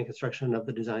design and construction of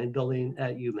the design building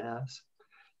at UMass.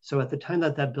 So at the time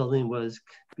that building was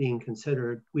being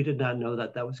considered, we did not know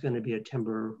that was going to be a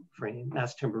timber frame,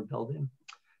 mass timber building.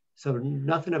 So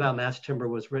nothing about mass timber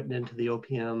was written into the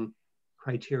OPM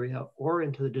criteria or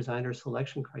into the designer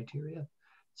selection criteria.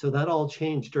 So that all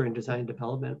changed during design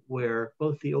development, where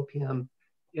both the OPM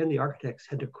and the architects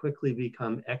had to quickly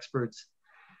become experts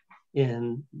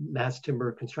in mass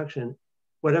timber construction.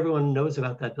 What everyone knows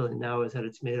about that building now is that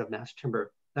it's made of mass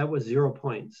timber. That was 0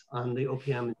 points on the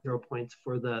OPM and 0 points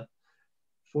for the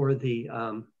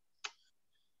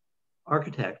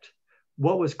architect.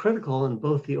 What was critical in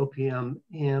both the OPM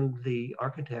and the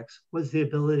architects was the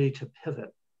ability to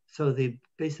pivot. So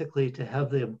basically to have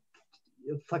the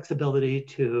flexibility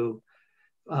to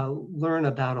learn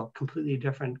about a completely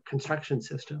different construction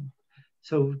system.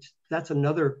 So that's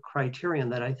another criterion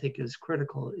that I think is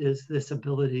critical, is this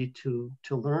ability to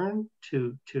learn,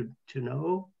 to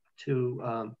know,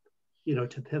 to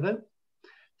pivot.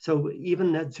 So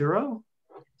even net zero.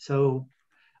 So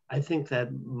I think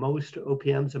that most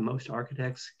OPMs and most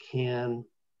architects can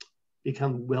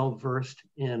become well-versed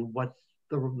in what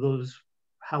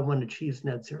how one achieves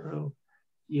net zero,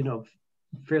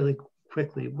 fairly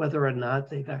quickly, whether or not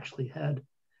they've actually had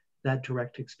that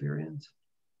direct experience.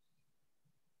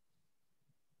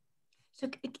 So,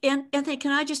 Anthony,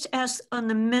 can I just ask on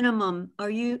the minimum,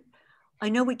 I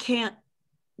know we can't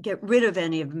get rid of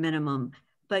any of minimum,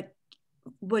 but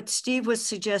what Steve was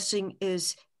suggesting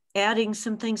is adding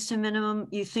some things to minimum.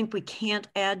 You think we can't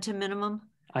add to minimum?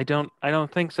 I don't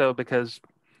think so, because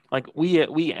like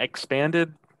we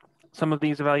expanded some of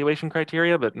these evaluation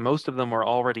criteria, but most of them were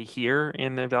already here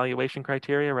in the evaluation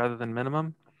criteria rather than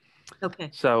minimum. Okay.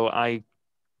 So I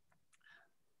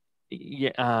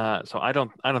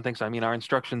don't think so. I mean, our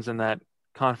instructions in that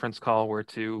conference call were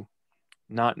to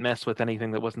not mess with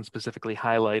anything that wasn't specifically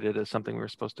highlighted as something we were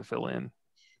supposed to fill in.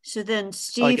 So then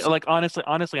Steve, like honestly,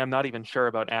 I'm not even sure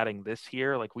about adding this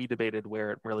here. Like we debated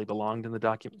where it really belonged in the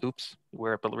document.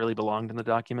 Where it really belonged in the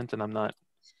document, and I'm not.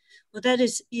 Well, that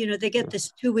is, they get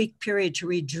this 2-week period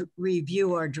to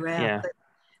review our draft. Yeah.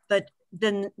 But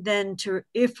then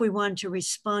if we want to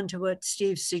respond to what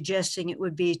Steve's suggesting, it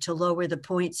would be to lower the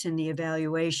points in the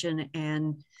evaluation,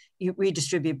 and you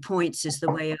redistribute points is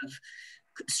the way of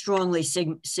strongly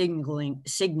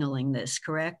signaling this,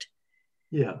 correct?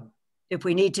 Yeah. If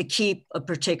we need to keep a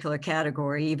particular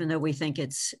category, even though we think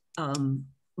it's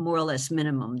more or less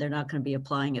minimum, they're not going to be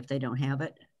applying if they don't have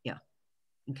it. Yeah.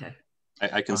 Okay.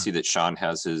 I can see that Sean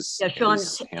has his,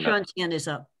 Sean's hand is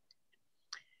up.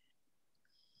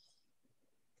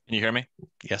 Can you hear me?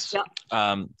 Yes.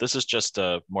 Yeah. This is just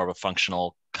more of a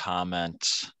functional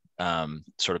comment,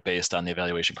 sort of based on the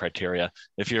evaluation criteria.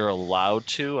 If you're allowed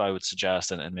to, I would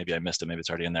suggest, and maybe I missed it, maybe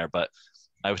it's already in there, but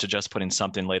I would suggest putting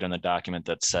something later in the document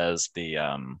that says the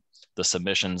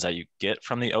submissions that you get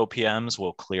from the OPMs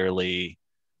will clearly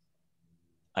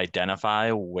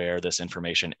identify where this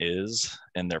information is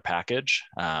in their package.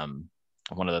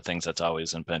 One of the things that's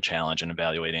always been a challenge in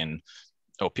evaluating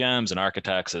OPMs and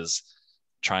architects is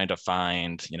trying to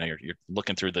find, you're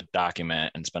looking through the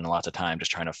document and spending lots of time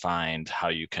just trying to find how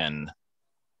you can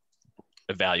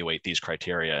evaluate these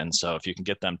criteria. And so if you can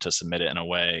get them to submit it in a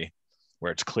way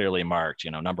where it's clearly marked,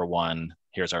 number one,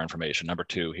 here's our information. Number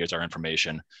two, here's our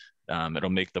information. It'll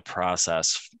make the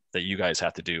process that you guys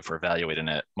have to do for evaluating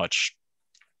it much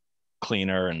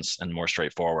cleaner and more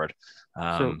straightforward.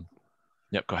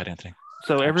 Yep, go ahead, Anthony.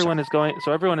 So everyone is going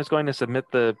to submit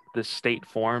the state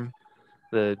form,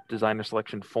 the designer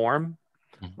selection form,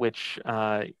 which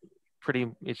is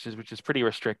pretty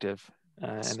restrictive,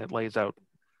 and it lays out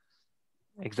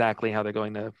exactly how they're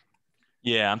going to.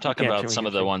 Yeah, I'm talking about some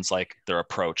of the ones like their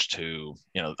approach to,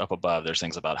 up above, there's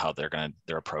things about how their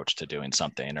approach to doing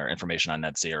something, or information on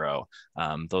net zero.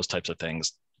 Those types of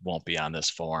things won't be on this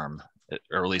form,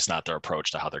 or at least not their approach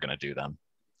to how they're going to do them.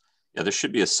 Yeah, there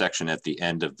should be a section at the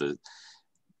end of the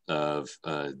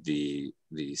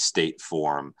state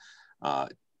form.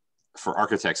 For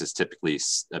architects, it's typically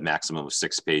a maximum of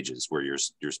 6 pages, where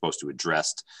you're supposed to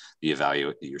address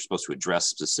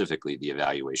specifically the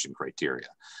evaluation criteria.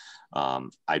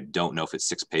 I don't know if it's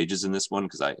 6 pages in this one,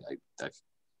 because I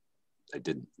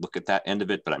didn't look at that end of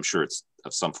it, but I'm sure it's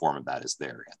of some form of that is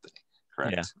there, Anthony.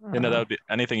 Correct? Yeah, that would be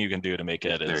anything you can do to make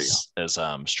it as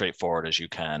straightforward as you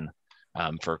can.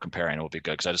 For comparing will be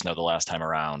good, because I just know the last time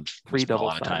around, we spent a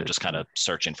lot of time just kind of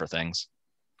searching for things.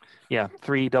 Yeah,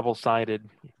 3 double-sided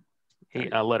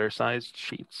letter-sized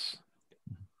sheets.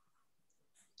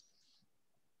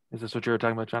 Is this what you were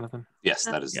talking about, Jonathan? Yes,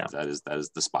 that is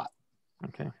the spot.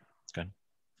 Okay, that's good.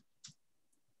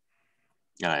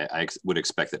 And I would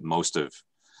expect that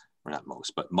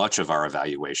much of our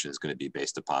evaluation is going to be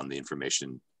based upon the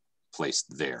information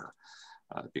placed there,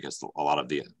 because a lot of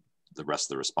the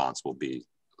rest of the response will be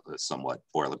somewhat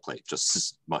boilerplate. Just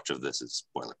as much of this is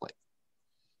boilerplate.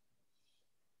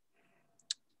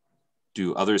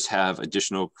 Do others have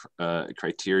additional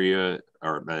criteria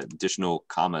or additional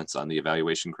comments on the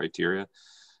evaluation criteria?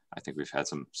 I think we've had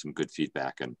some good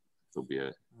feedback, and there'll be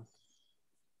a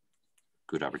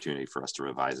good opportunity for us to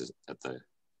revise it at the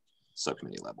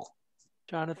subcommittee level.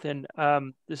 Jonathan,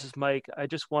 this is Mike. I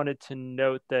just wanted to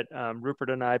note that Rupert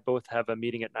and I both have a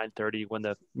meeting at 9:30. When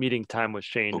the meeting time was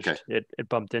changed, okay. it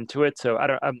bumped into it. So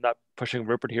I'm not pushing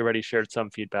Rupert. He already shared some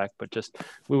feedback, but just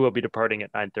we will be departing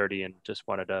at 9:30, and just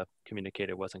wanted to communicate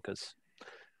it wasn't because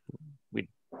we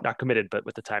not committed, but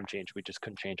with the time change, we just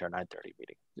couldn't change our 9:30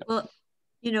 meeting. Yep. Well,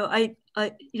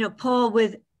 Paul,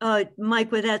 with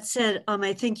Mike, with that said,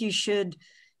 I think you should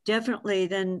definitely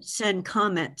then send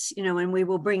comments, and we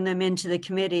will bring them into the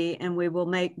committee, and we will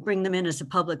bring them in as a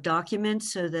public document,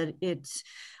 so that it's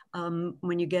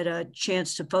when you get a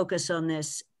chance to focus on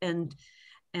this, and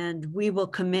we will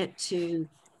commit to,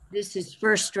 this is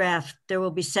first draft, there will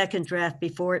be second draft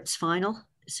before it's final.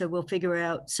 So we'll figure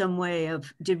out some way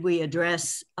of, did we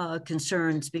address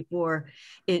concerns before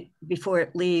it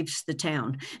leaves the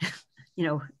town,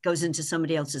 goes into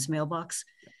somebody else's mailbox.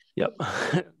 Yep,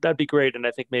 that'd be great. And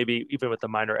I think maybe even with the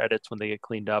minor edits, when they get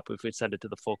cleaned up, if we send it to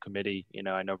the full committee,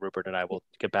 I know Rupert and I will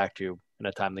get back to you in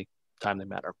a timely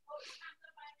manner.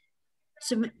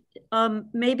 So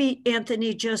maybe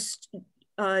Anthony, just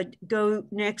go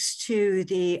next to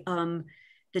the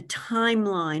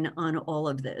timeline on all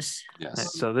of this.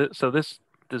 Yes. So this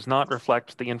does not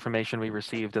reflect the information we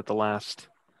received at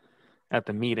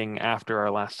the meeting after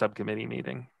our last subcommittee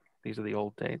meeting. These are the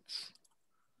old dates.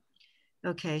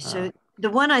 Okay, so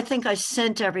the one I think I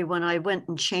sent everyone, I went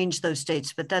and changed those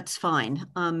dates, but that's fine.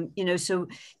 So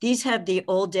these have the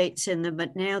old dates in them,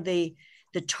 but now the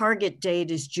target date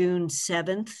is June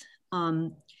 7th.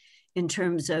 In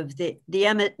terms of the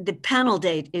panel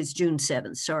date is June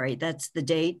 7th. Sorry, that's the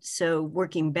date. So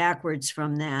working backwards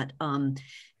from that,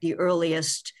 the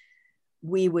earliest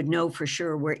we would know for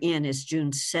sure we're in is June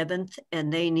 7th,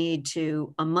 and they need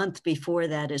to, a month before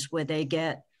that is where they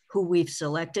get who we've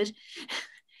selected.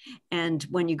 And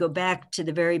when you go back to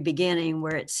the very beginning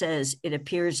where it says it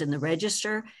appears in the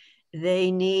register,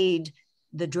 they need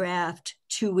the draft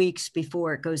 2 weeks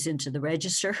before it goes into the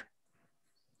register.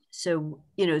 So,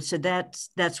 so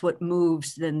that's what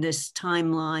moves then this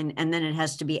timeline, and then it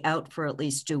has to be out for at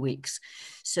least 2 weeks.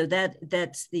 So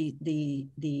that's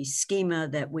the schema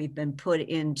that we've been put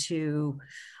into,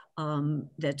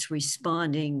 that's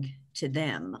responding to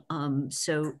them.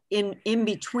 So in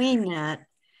between that,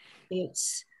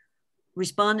 it's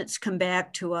respondents come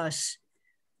back to us,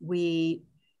 we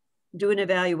do an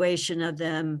evaluation of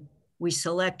them, we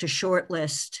select a short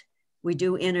list, we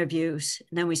do interviews,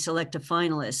 and then we select a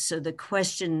finalist. So the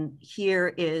question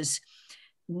here is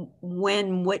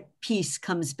when what piece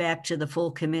comes back to the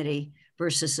full committee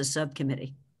versus a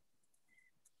subcommittee.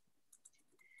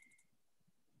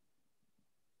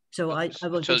 So I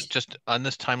will just on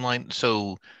this timeline.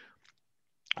 So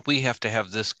we have to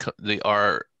have this the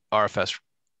RFS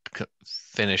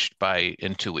finished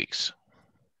in 2 weeks.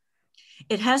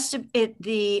 It has to.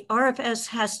 The RFS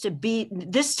has to be.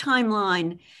 This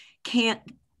timeline can't.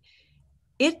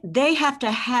 They have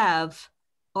to have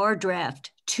our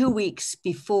draft 2 weeks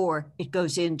before it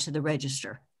goes into the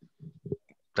register.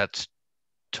 That's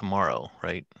tomorrow,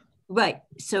 right? Right.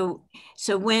 So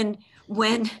when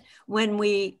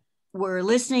we were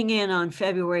listening in on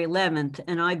February 11th,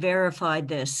 and I verified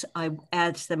this, I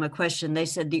asked them a question. They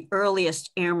said the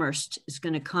earliest Amherst is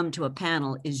going to come to a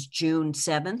panel is June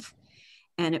 7th.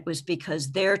 And it was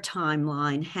because their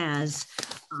timeline has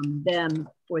them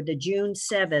for the June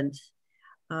 7th.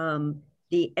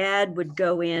 The ad would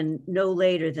go in no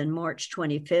later than March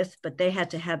 25th, but they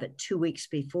had to have it 2 weeks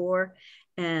before.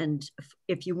 And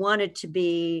if you wanted to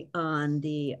be on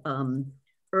the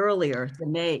earlier, the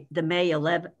May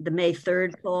 11th, the May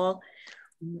 3rd call.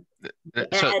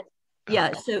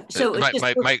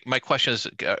 My question is,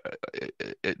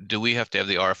 do we have to have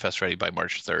the RFS ready by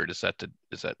March 3rd?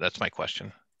 That's my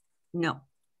question. No.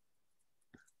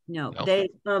 They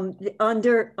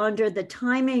under the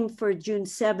timing for June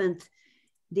 7th,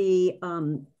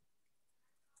 2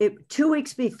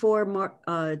 weeks before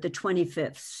the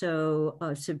 25th. So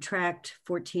subtract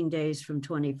 14 days from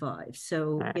 25.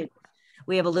 So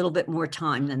we have a little bit more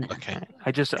time than that. Okay.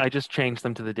 I just changed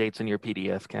them to the dates in your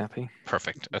PDF, Kathy.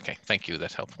 Perfect. Okay. Thank you.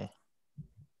 That's helpful.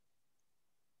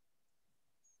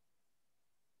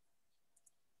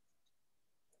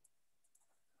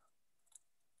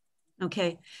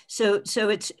 Okay. So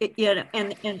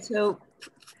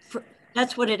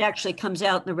that's what it actually comes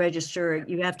out in the register.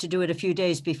 You have to do it a few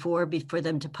days before for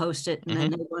them to post it, and then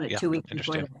they want it 2 weeks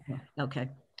before. Okay.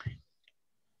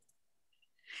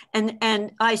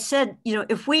 And I said,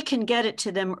 if we can get it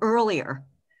to them earlier,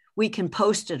 we can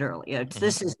post it earlier.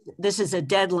 This is a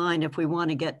deadline if we want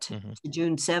to get to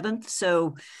June 7th.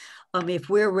 So if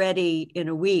we're ready in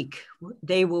a week,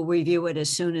 they will review it as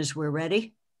soon as we're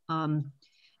ready and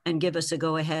give us a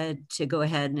go ahead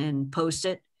and post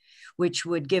it, which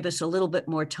would give us a little bit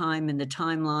more time in the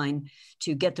timeline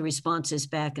to get the responses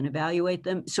back and evaluate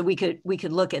them. So we could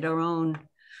look at our own,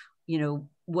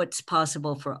 what's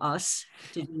possible for us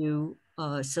to do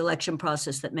a selection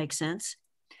process that makes sense.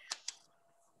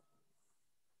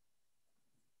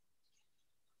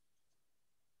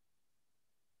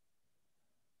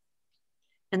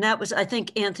 And that was, I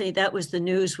think, Anthony, that was the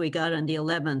news we got on the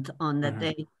 11th on that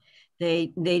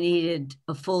they needed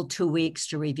a full 2 weeks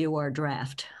to review our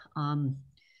draft.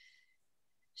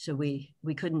 So we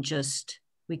couldn't just,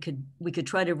 we could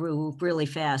try to move really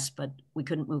fast, but we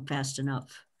couldn't move fast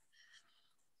enough.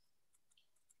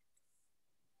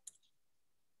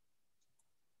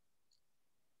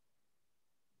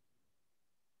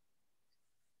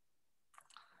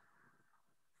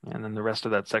 And then the rest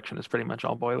of that section is pretty much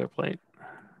all boilerplate.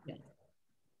 Yeah.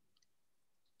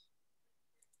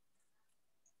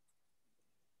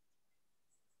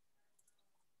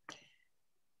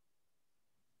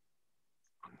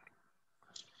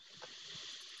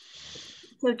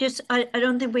 So just, I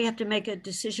don't think we have to make a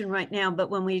decision right now,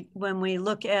 but when we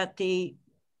look at the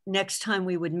next time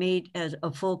we would meet as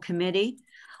a full committee,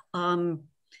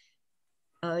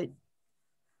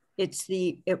 it's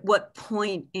at what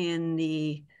point in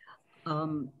the,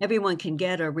 everyone can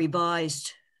get a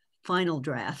revised final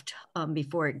draft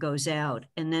before it goes out.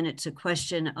 And then it's a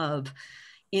question of,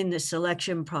 in the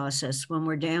selection process, when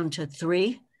we're down to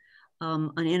 3,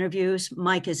 on interviews,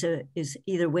 Mike is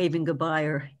either waving goodbye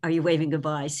or are you waving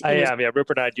goodbye? I am, yeah.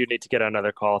 Rupert and I do need to get on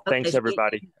another call. Okay. Thanks,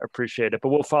 everybody. Appreciate it. But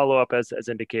we'll follow up as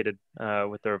indicated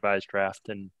with the revised draft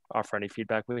and offer any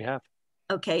feedback we have.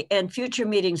 Okay, and future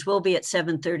meetings will be at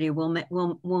 7:30.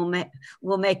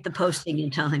 We'll make the posting in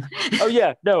time. Oh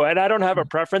yeah, no, and I don't have a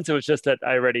preference. It was just that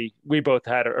we both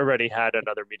already had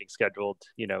another meeting scheduled.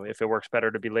 If it works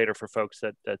better to be later for folks,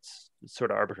 that's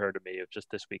sort of arbitrary to me. It's just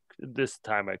this week, this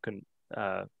time I couldn't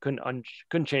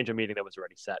change a meeting that was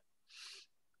already set.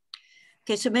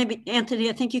 Okay, so maybe Anthony,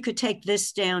 I think you could take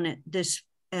this down at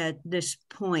this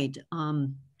point.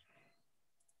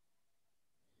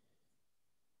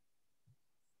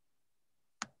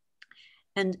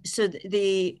 And so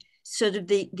the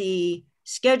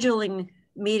scheduling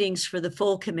meetings for the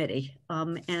full committee,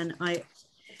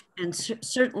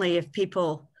 certainly if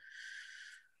people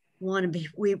want to be,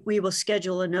 we will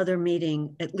schedule another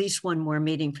meeting, at least one more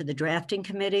meeting for the drafting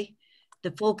committee.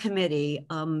 The full committee,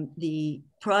 the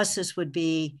process would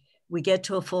be, we get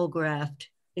to a full draft,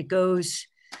 it goes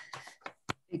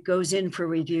in for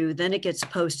review, then it gets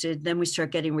posted, then we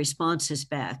start getting responses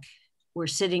back. We're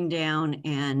sitting down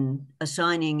and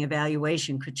assigning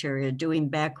evaluation criteria, doing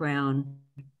background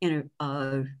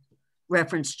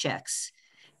reference checks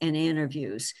and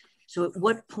interviews. So at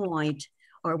what point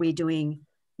are we doing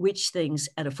which things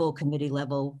at a full committee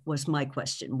level was my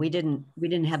question. We didn't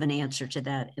have an answer to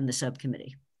that in the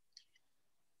subcommittee.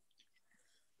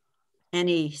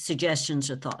 Any suggestions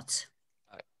or thoughts?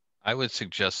 I would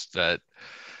suggest that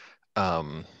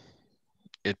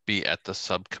it be at the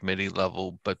subcommittee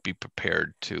level, but be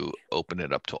prepared to open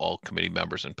it up to all committee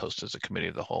members and post as a committee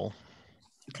of the whole.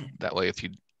 Okay. That way,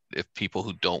 if people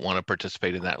who don't want to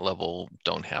participate in that level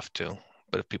don't have to,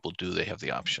 but if people do, they have the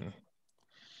option.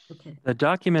 Okay. The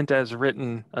document as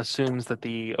written assumes that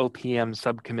the OPM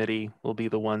subcommittee will be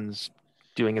the ones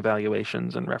doing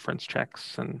evaluations and reference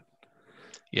checks and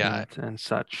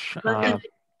such. I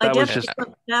That was definitely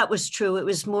thought that was true. It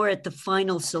was more at the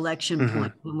final selection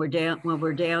point when we're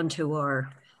down to our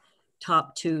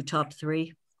top 2, top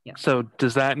 3. Yeah. So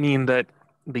does that mean that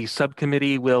the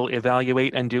subcommittee will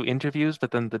evaluate and do interviews,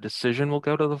 but then the decision will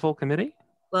go to the full committee?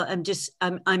 Well, I'm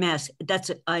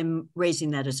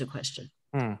raising that as a question.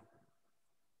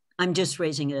 I'm just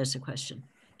raising it as a question.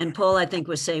 And Paul, I think,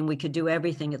 was saying we could do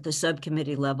everything at the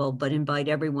subcommittee level, but invite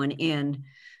everyone in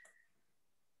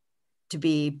to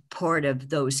be part of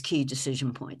those key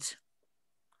decision points.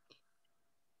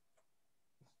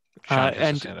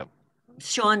 Sean's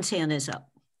hand is up.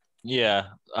 Yeah,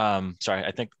 sorry.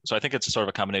 I think it's sort of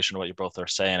a combination of what you both are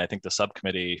saying. I think the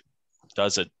subcommittee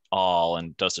does it all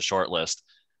and does the short list,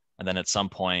 and then at some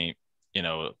point,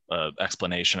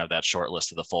 explanation of that short list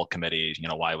to the full committee,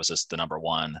 why was this the number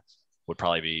 1, would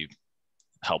probably be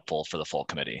helpful for the full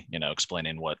committee,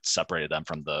 explaining what separated them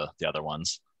from the other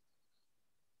ones.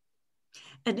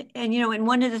 And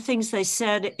one of the things they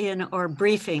said in our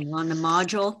briefing on the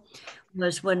module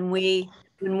was when we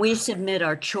submit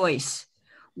our choice,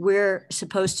 we're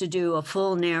supposed to do a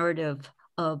full narrative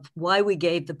of why we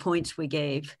gave the points we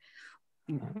gave,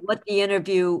 what the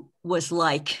interview was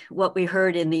like, what we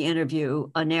heard in the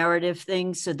interview, a narrative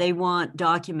thing. So they want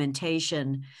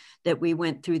documentation that we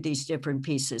went through these different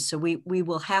pieces. So we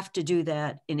will have to do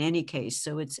that in any case.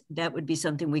 So that would be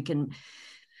something we can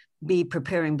be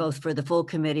preparing both for the full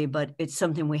committee, but it's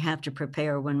something we have to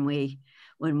prepare when we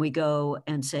go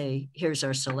and say, here's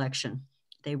our selection.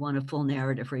 They want a full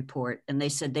narrative report. And they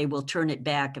said they will turn it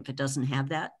back if it doesn't have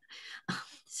that.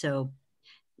 So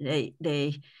they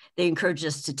encourage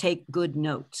us to take good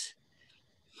notes.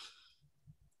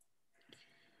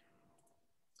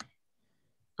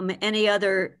 Any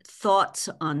other thoughts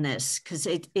on this? Because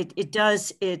we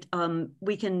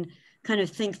can kind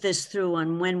of think this through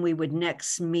on when we would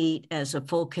next meet as a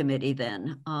full committee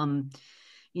then.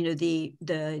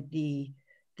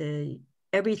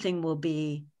 Everything will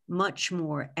be much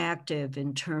more active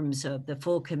in terms of the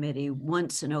full committee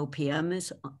once an OPM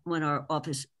is, when our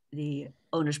office, the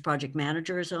owner's project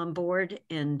manager is on board,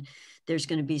 and there's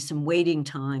going to be some waiting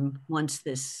time once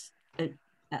this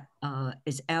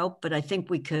is out. But I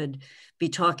think we could be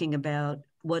talking about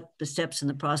what the steps in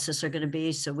the process are going to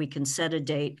be, so we can set a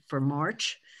date for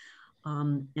March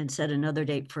and set another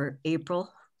date for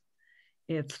April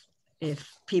if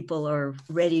people are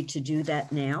ready to do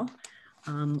that now,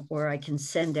 or I can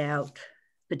send out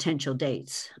potential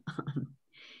dates.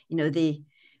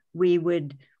 We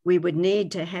would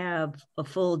need to have a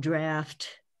full draft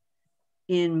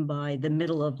in by the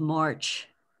middle of March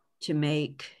to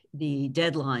make the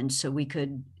deadline, so we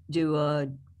could do a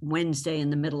Wednesday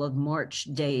in the middle of March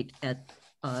date at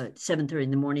 7:30 in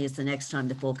the morning is the next time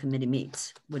the full committee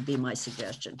meets, would be my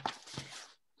suggestion.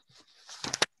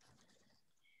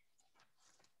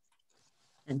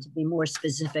 And to be more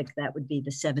specific, that would be the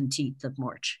 17th of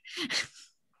March.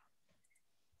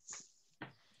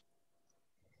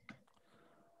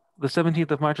 The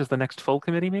 17th of March is the next full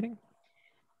committee meeting?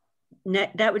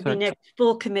 That would be next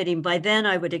full committee. By then,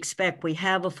 I would expect we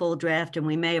have a full draft and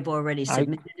we may have already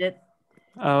submitted it.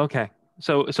 Oh, okay.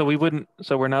 So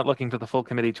we're not looking to the full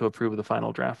committee to approve the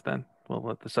final draft then. We'll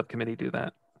let the subcommittee do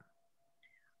that.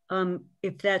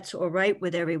 If that's all right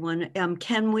with everyone,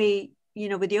 can we,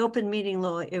 with the open meeting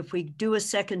law, if we do a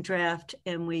second draft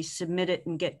and we submit it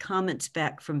and get comments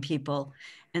back from people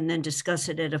and then discuss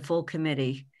it at a full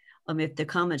committee, if the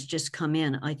comments just come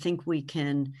in, I think we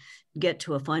can get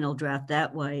to a final draft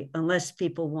that way, unless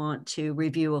people want to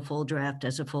review a full draft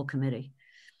as a full committee.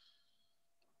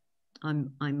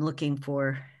 I'm looking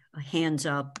for hands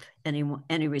up,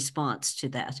 any response to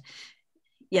that.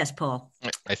 Yes, Paul.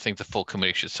 I think the full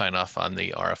committee should sign off on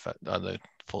the RF, on the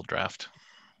full draft.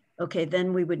 Okay,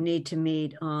 then we would need to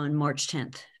meet on March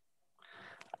 10th.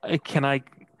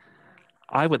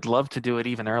 I would love to do it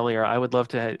even earlier. I would love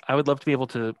to be able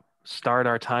to start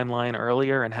our timeline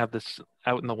earlier and have this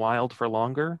out in the wild for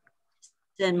longer.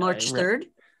 Then March 3rd?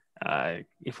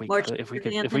 If we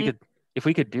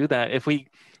could do that, if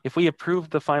we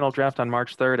approved the final draft on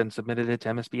March 3rd and submitted it to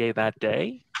MSBA that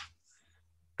day,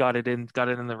 got it in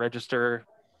the register,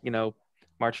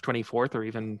 March 24th or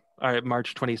even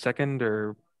March 22nd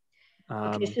or.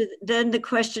 Okay, so then the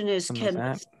question is,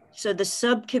 so the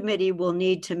subcommittee will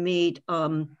need to meet,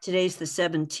 today's the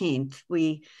 17th.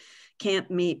 We can't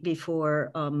meet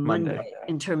before Monday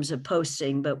in terms of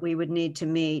posting, but we would need to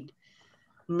meet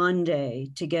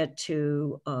Monday to get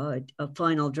to a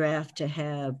final draft to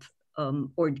have,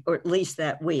 or at least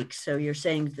that week. So you're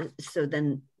saying that, so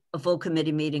then a full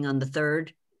committee meeting on the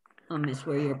 3rd is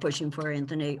where you're pushing for,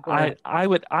 Anthony? Or... I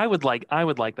would like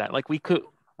that. Like we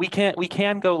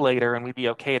can go later and we'd be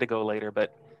okay to go later,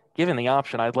 but given the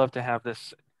option, I'd love to have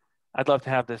this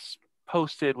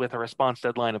posted with a response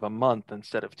deadline of a month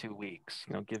instead of 2 weeks.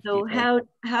 So people...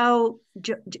 how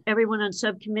everyone on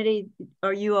subcommittee,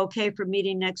 are you okay for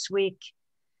meeting next week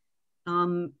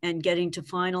and getting to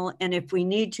final? And if we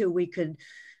need to, we could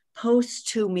post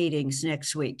 2 meetings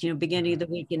next week, beginning of the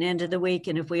week and end of the week.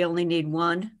 And if we only need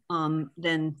one,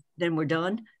 then we're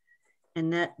done.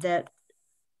 And that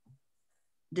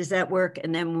does that work?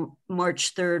 And then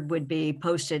March 3rd would be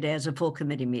posted as a full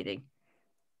committee meeting.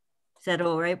 Is that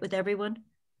all right with everyone?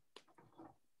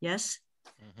 Yes?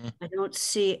 Mm-hmm. I don't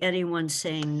see anyone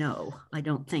saying no. I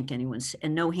don't think anyone's,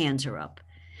 and no hands are up.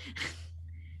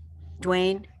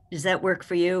 Dwayne, does that work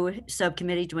for you?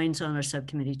 Subcommittee? Dwayne's on our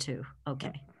subcommittee too.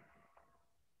 Okay.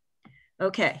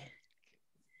 Okay.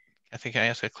 I think I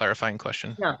ask a clarifying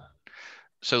question. Yeah.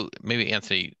 So maybe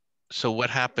Anthony, so what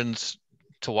happens,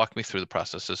 to walk me through the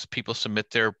process, is people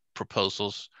submit their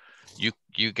proposals,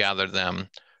 you gather them,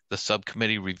 the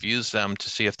subcommittee reviews them to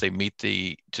see if they meet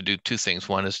to do 2 things.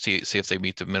 One is to see if they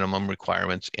meet the minimum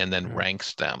requirements and then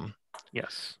ranks them.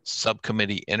 Yes.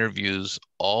 Subcommittee interviews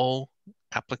all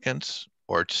applicants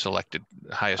or selected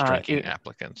highest ranking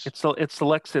applicants? It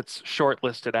selects its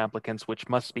shortlisted applicants, which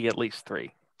must be at least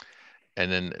 3.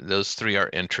 And then those 3 are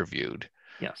interviewed.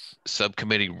 Yes.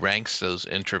 Subcommittee ranks those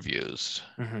interviews,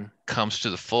 comes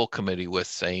to the full committee with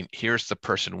saying, here's the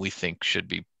person we think should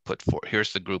be put forward.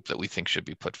 Here's the group that we think should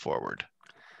be put forward.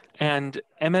 And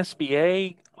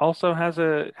MSBA also has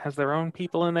their own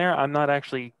people in there. I'm not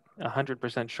actually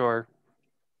 100% sure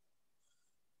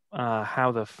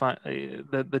how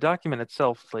the document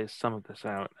itself lays some of this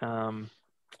out.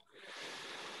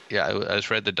 Yeah, I just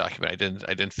read the document.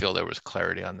 I didn't feel there was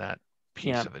clarity on that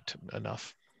piece of it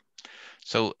enough.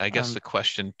 So I guess the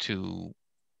question to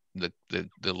the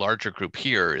larger group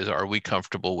here is, are we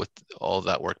comfortable with all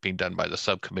that work being done by the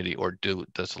subcommittee, or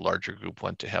does the larger group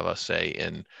want to have a say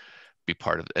and be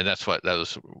part of it? And that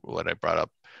was what I brought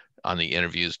up on the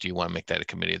interviews. Do you want to make that a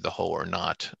committee of the whole or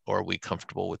not? Or are we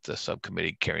comfortable with the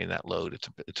subcommittee carrying that load?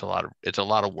 It's a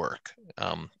lot of work.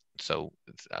 So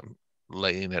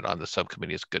laying it on the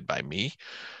subcommittee is good by me,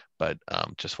 but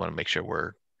just want to make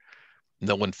sure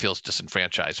no one feels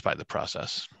disenfranchised by the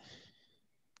process.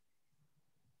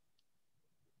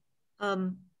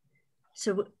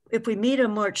 So if we meet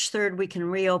on March 3rd, we can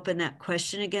reopen that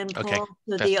question again, Paul.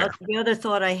 Okay, so the other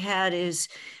thought I had is,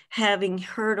 having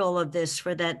heard all of this,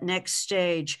 for that next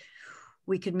stage,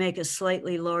 we could make a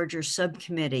slightly larger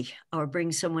subcommittee or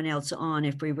bring someone else on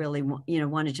if we really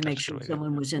wanted to make sure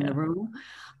someone was in the room.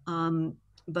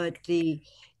 But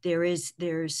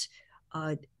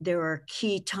there are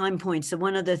key time points. So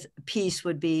one of the piece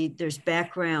would be, there's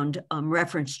background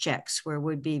reference checks where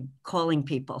we'd be calling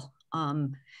people,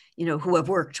 who have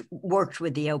worked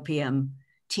with the OPM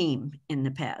team in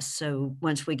the past. So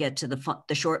once we get to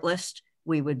the short list,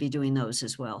 we would be doing those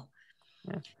as well.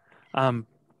 Yeah.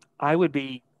 I would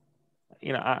be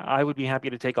happy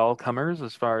to take all comers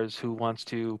as far as who wants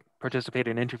to participate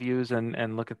in interviews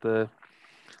and look at the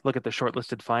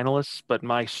shortlisted finalists. But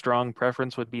my strong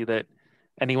preference would be that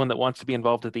anyone that wants to be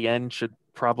involved at the end should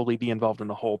probably be involved in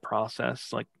the whole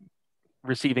process, like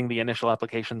receiving the initial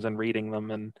applications and reading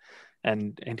them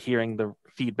and hearing the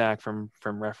feedback from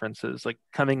references. Like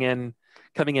coming in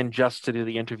just to do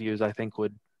the interviews, I think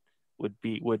would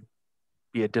be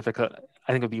a difficult.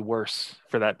 I think it would be worse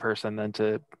for that person than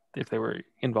if they were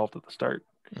involved at the start.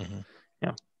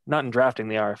 Yeah, not in drafting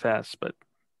the RFS, but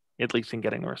at least in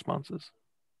getting the responses.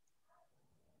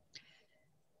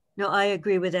 No, I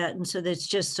agree with that. And so that's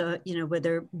just, you know,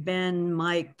 whether Ben,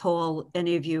 Mike, Paul,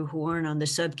 any of you who aren't on the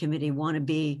subcommittee want to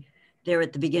be there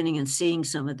at the beginning and seeing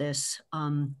some of this.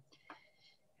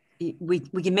 We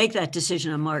can make that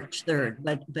decision on March 3rd,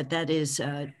 but that is,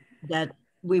 that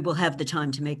we will have the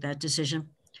time to make that decision.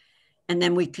 And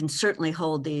then we can certainly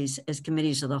hold these as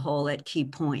committees of the whole at key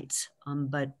points,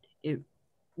 but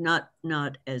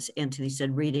not as Anthony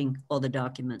said, reading all the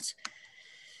documents.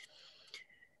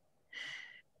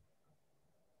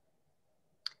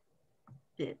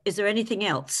 Is there anything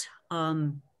else?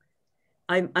 I'm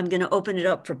going to open it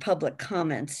up for public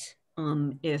comments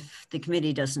if the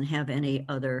committee doesn't have any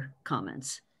other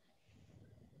comments.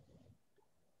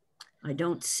 I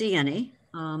don't see any.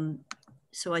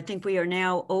 So I think we are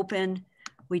now open.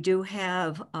 We do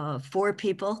have 4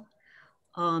 people.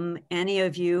 Any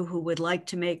of you who would like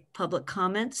to make public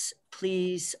comments,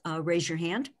 please raise your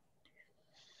hand.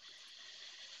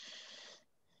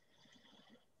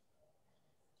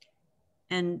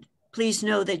 And please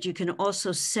know that you can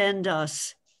also send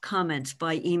us comments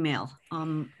by email.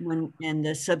 And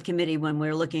the subcommittee, when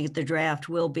we're looking at the draft,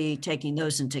 will be taking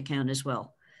those into account as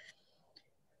well.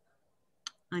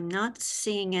 I'm not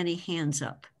seeing any hands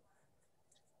up.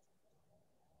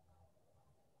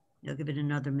 I'll give it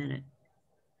another minute.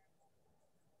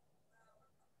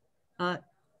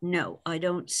 No, I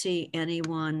don't see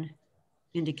anyone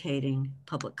indicating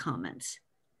public comments.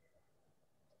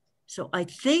 So I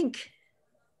think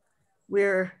we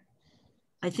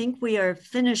are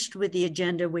finished with the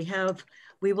agenda.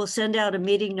 We will send out a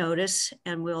meeting notice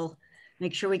and we'll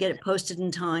make sure we get it posted in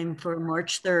time for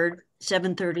March 3rd,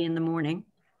 7:30 in the morning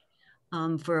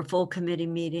for a full committee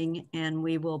meeting. And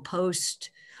we will post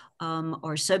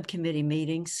our subcommittee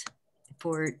meetings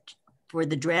for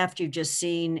the draft you've just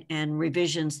seen and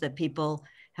revisions that people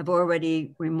have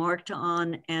already remarked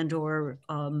on and or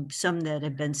some that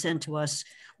have been sent to us.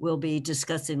 We'll be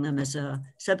discussing them as a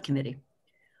subcommittee.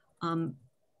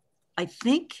 I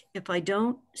think if I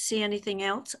don't see anything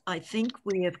else, I think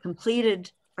we have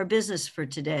completed our business for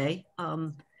today.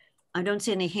 I don't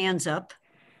see any hands up.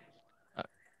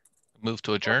 Move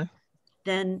to adjourn.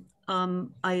 Then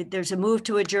there's a move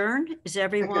to adjourn. Is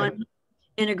everyone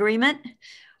in agreement?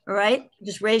 All right,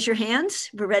 just raise your hands.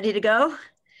 We're ready to go.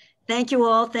 Thank you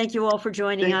all. Thank you all for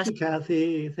joining us. Thank you,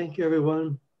 Kathy. Thank you,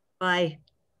 everyone. Bye.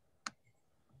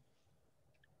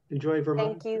 Enjoy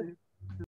Vermont. Thank you.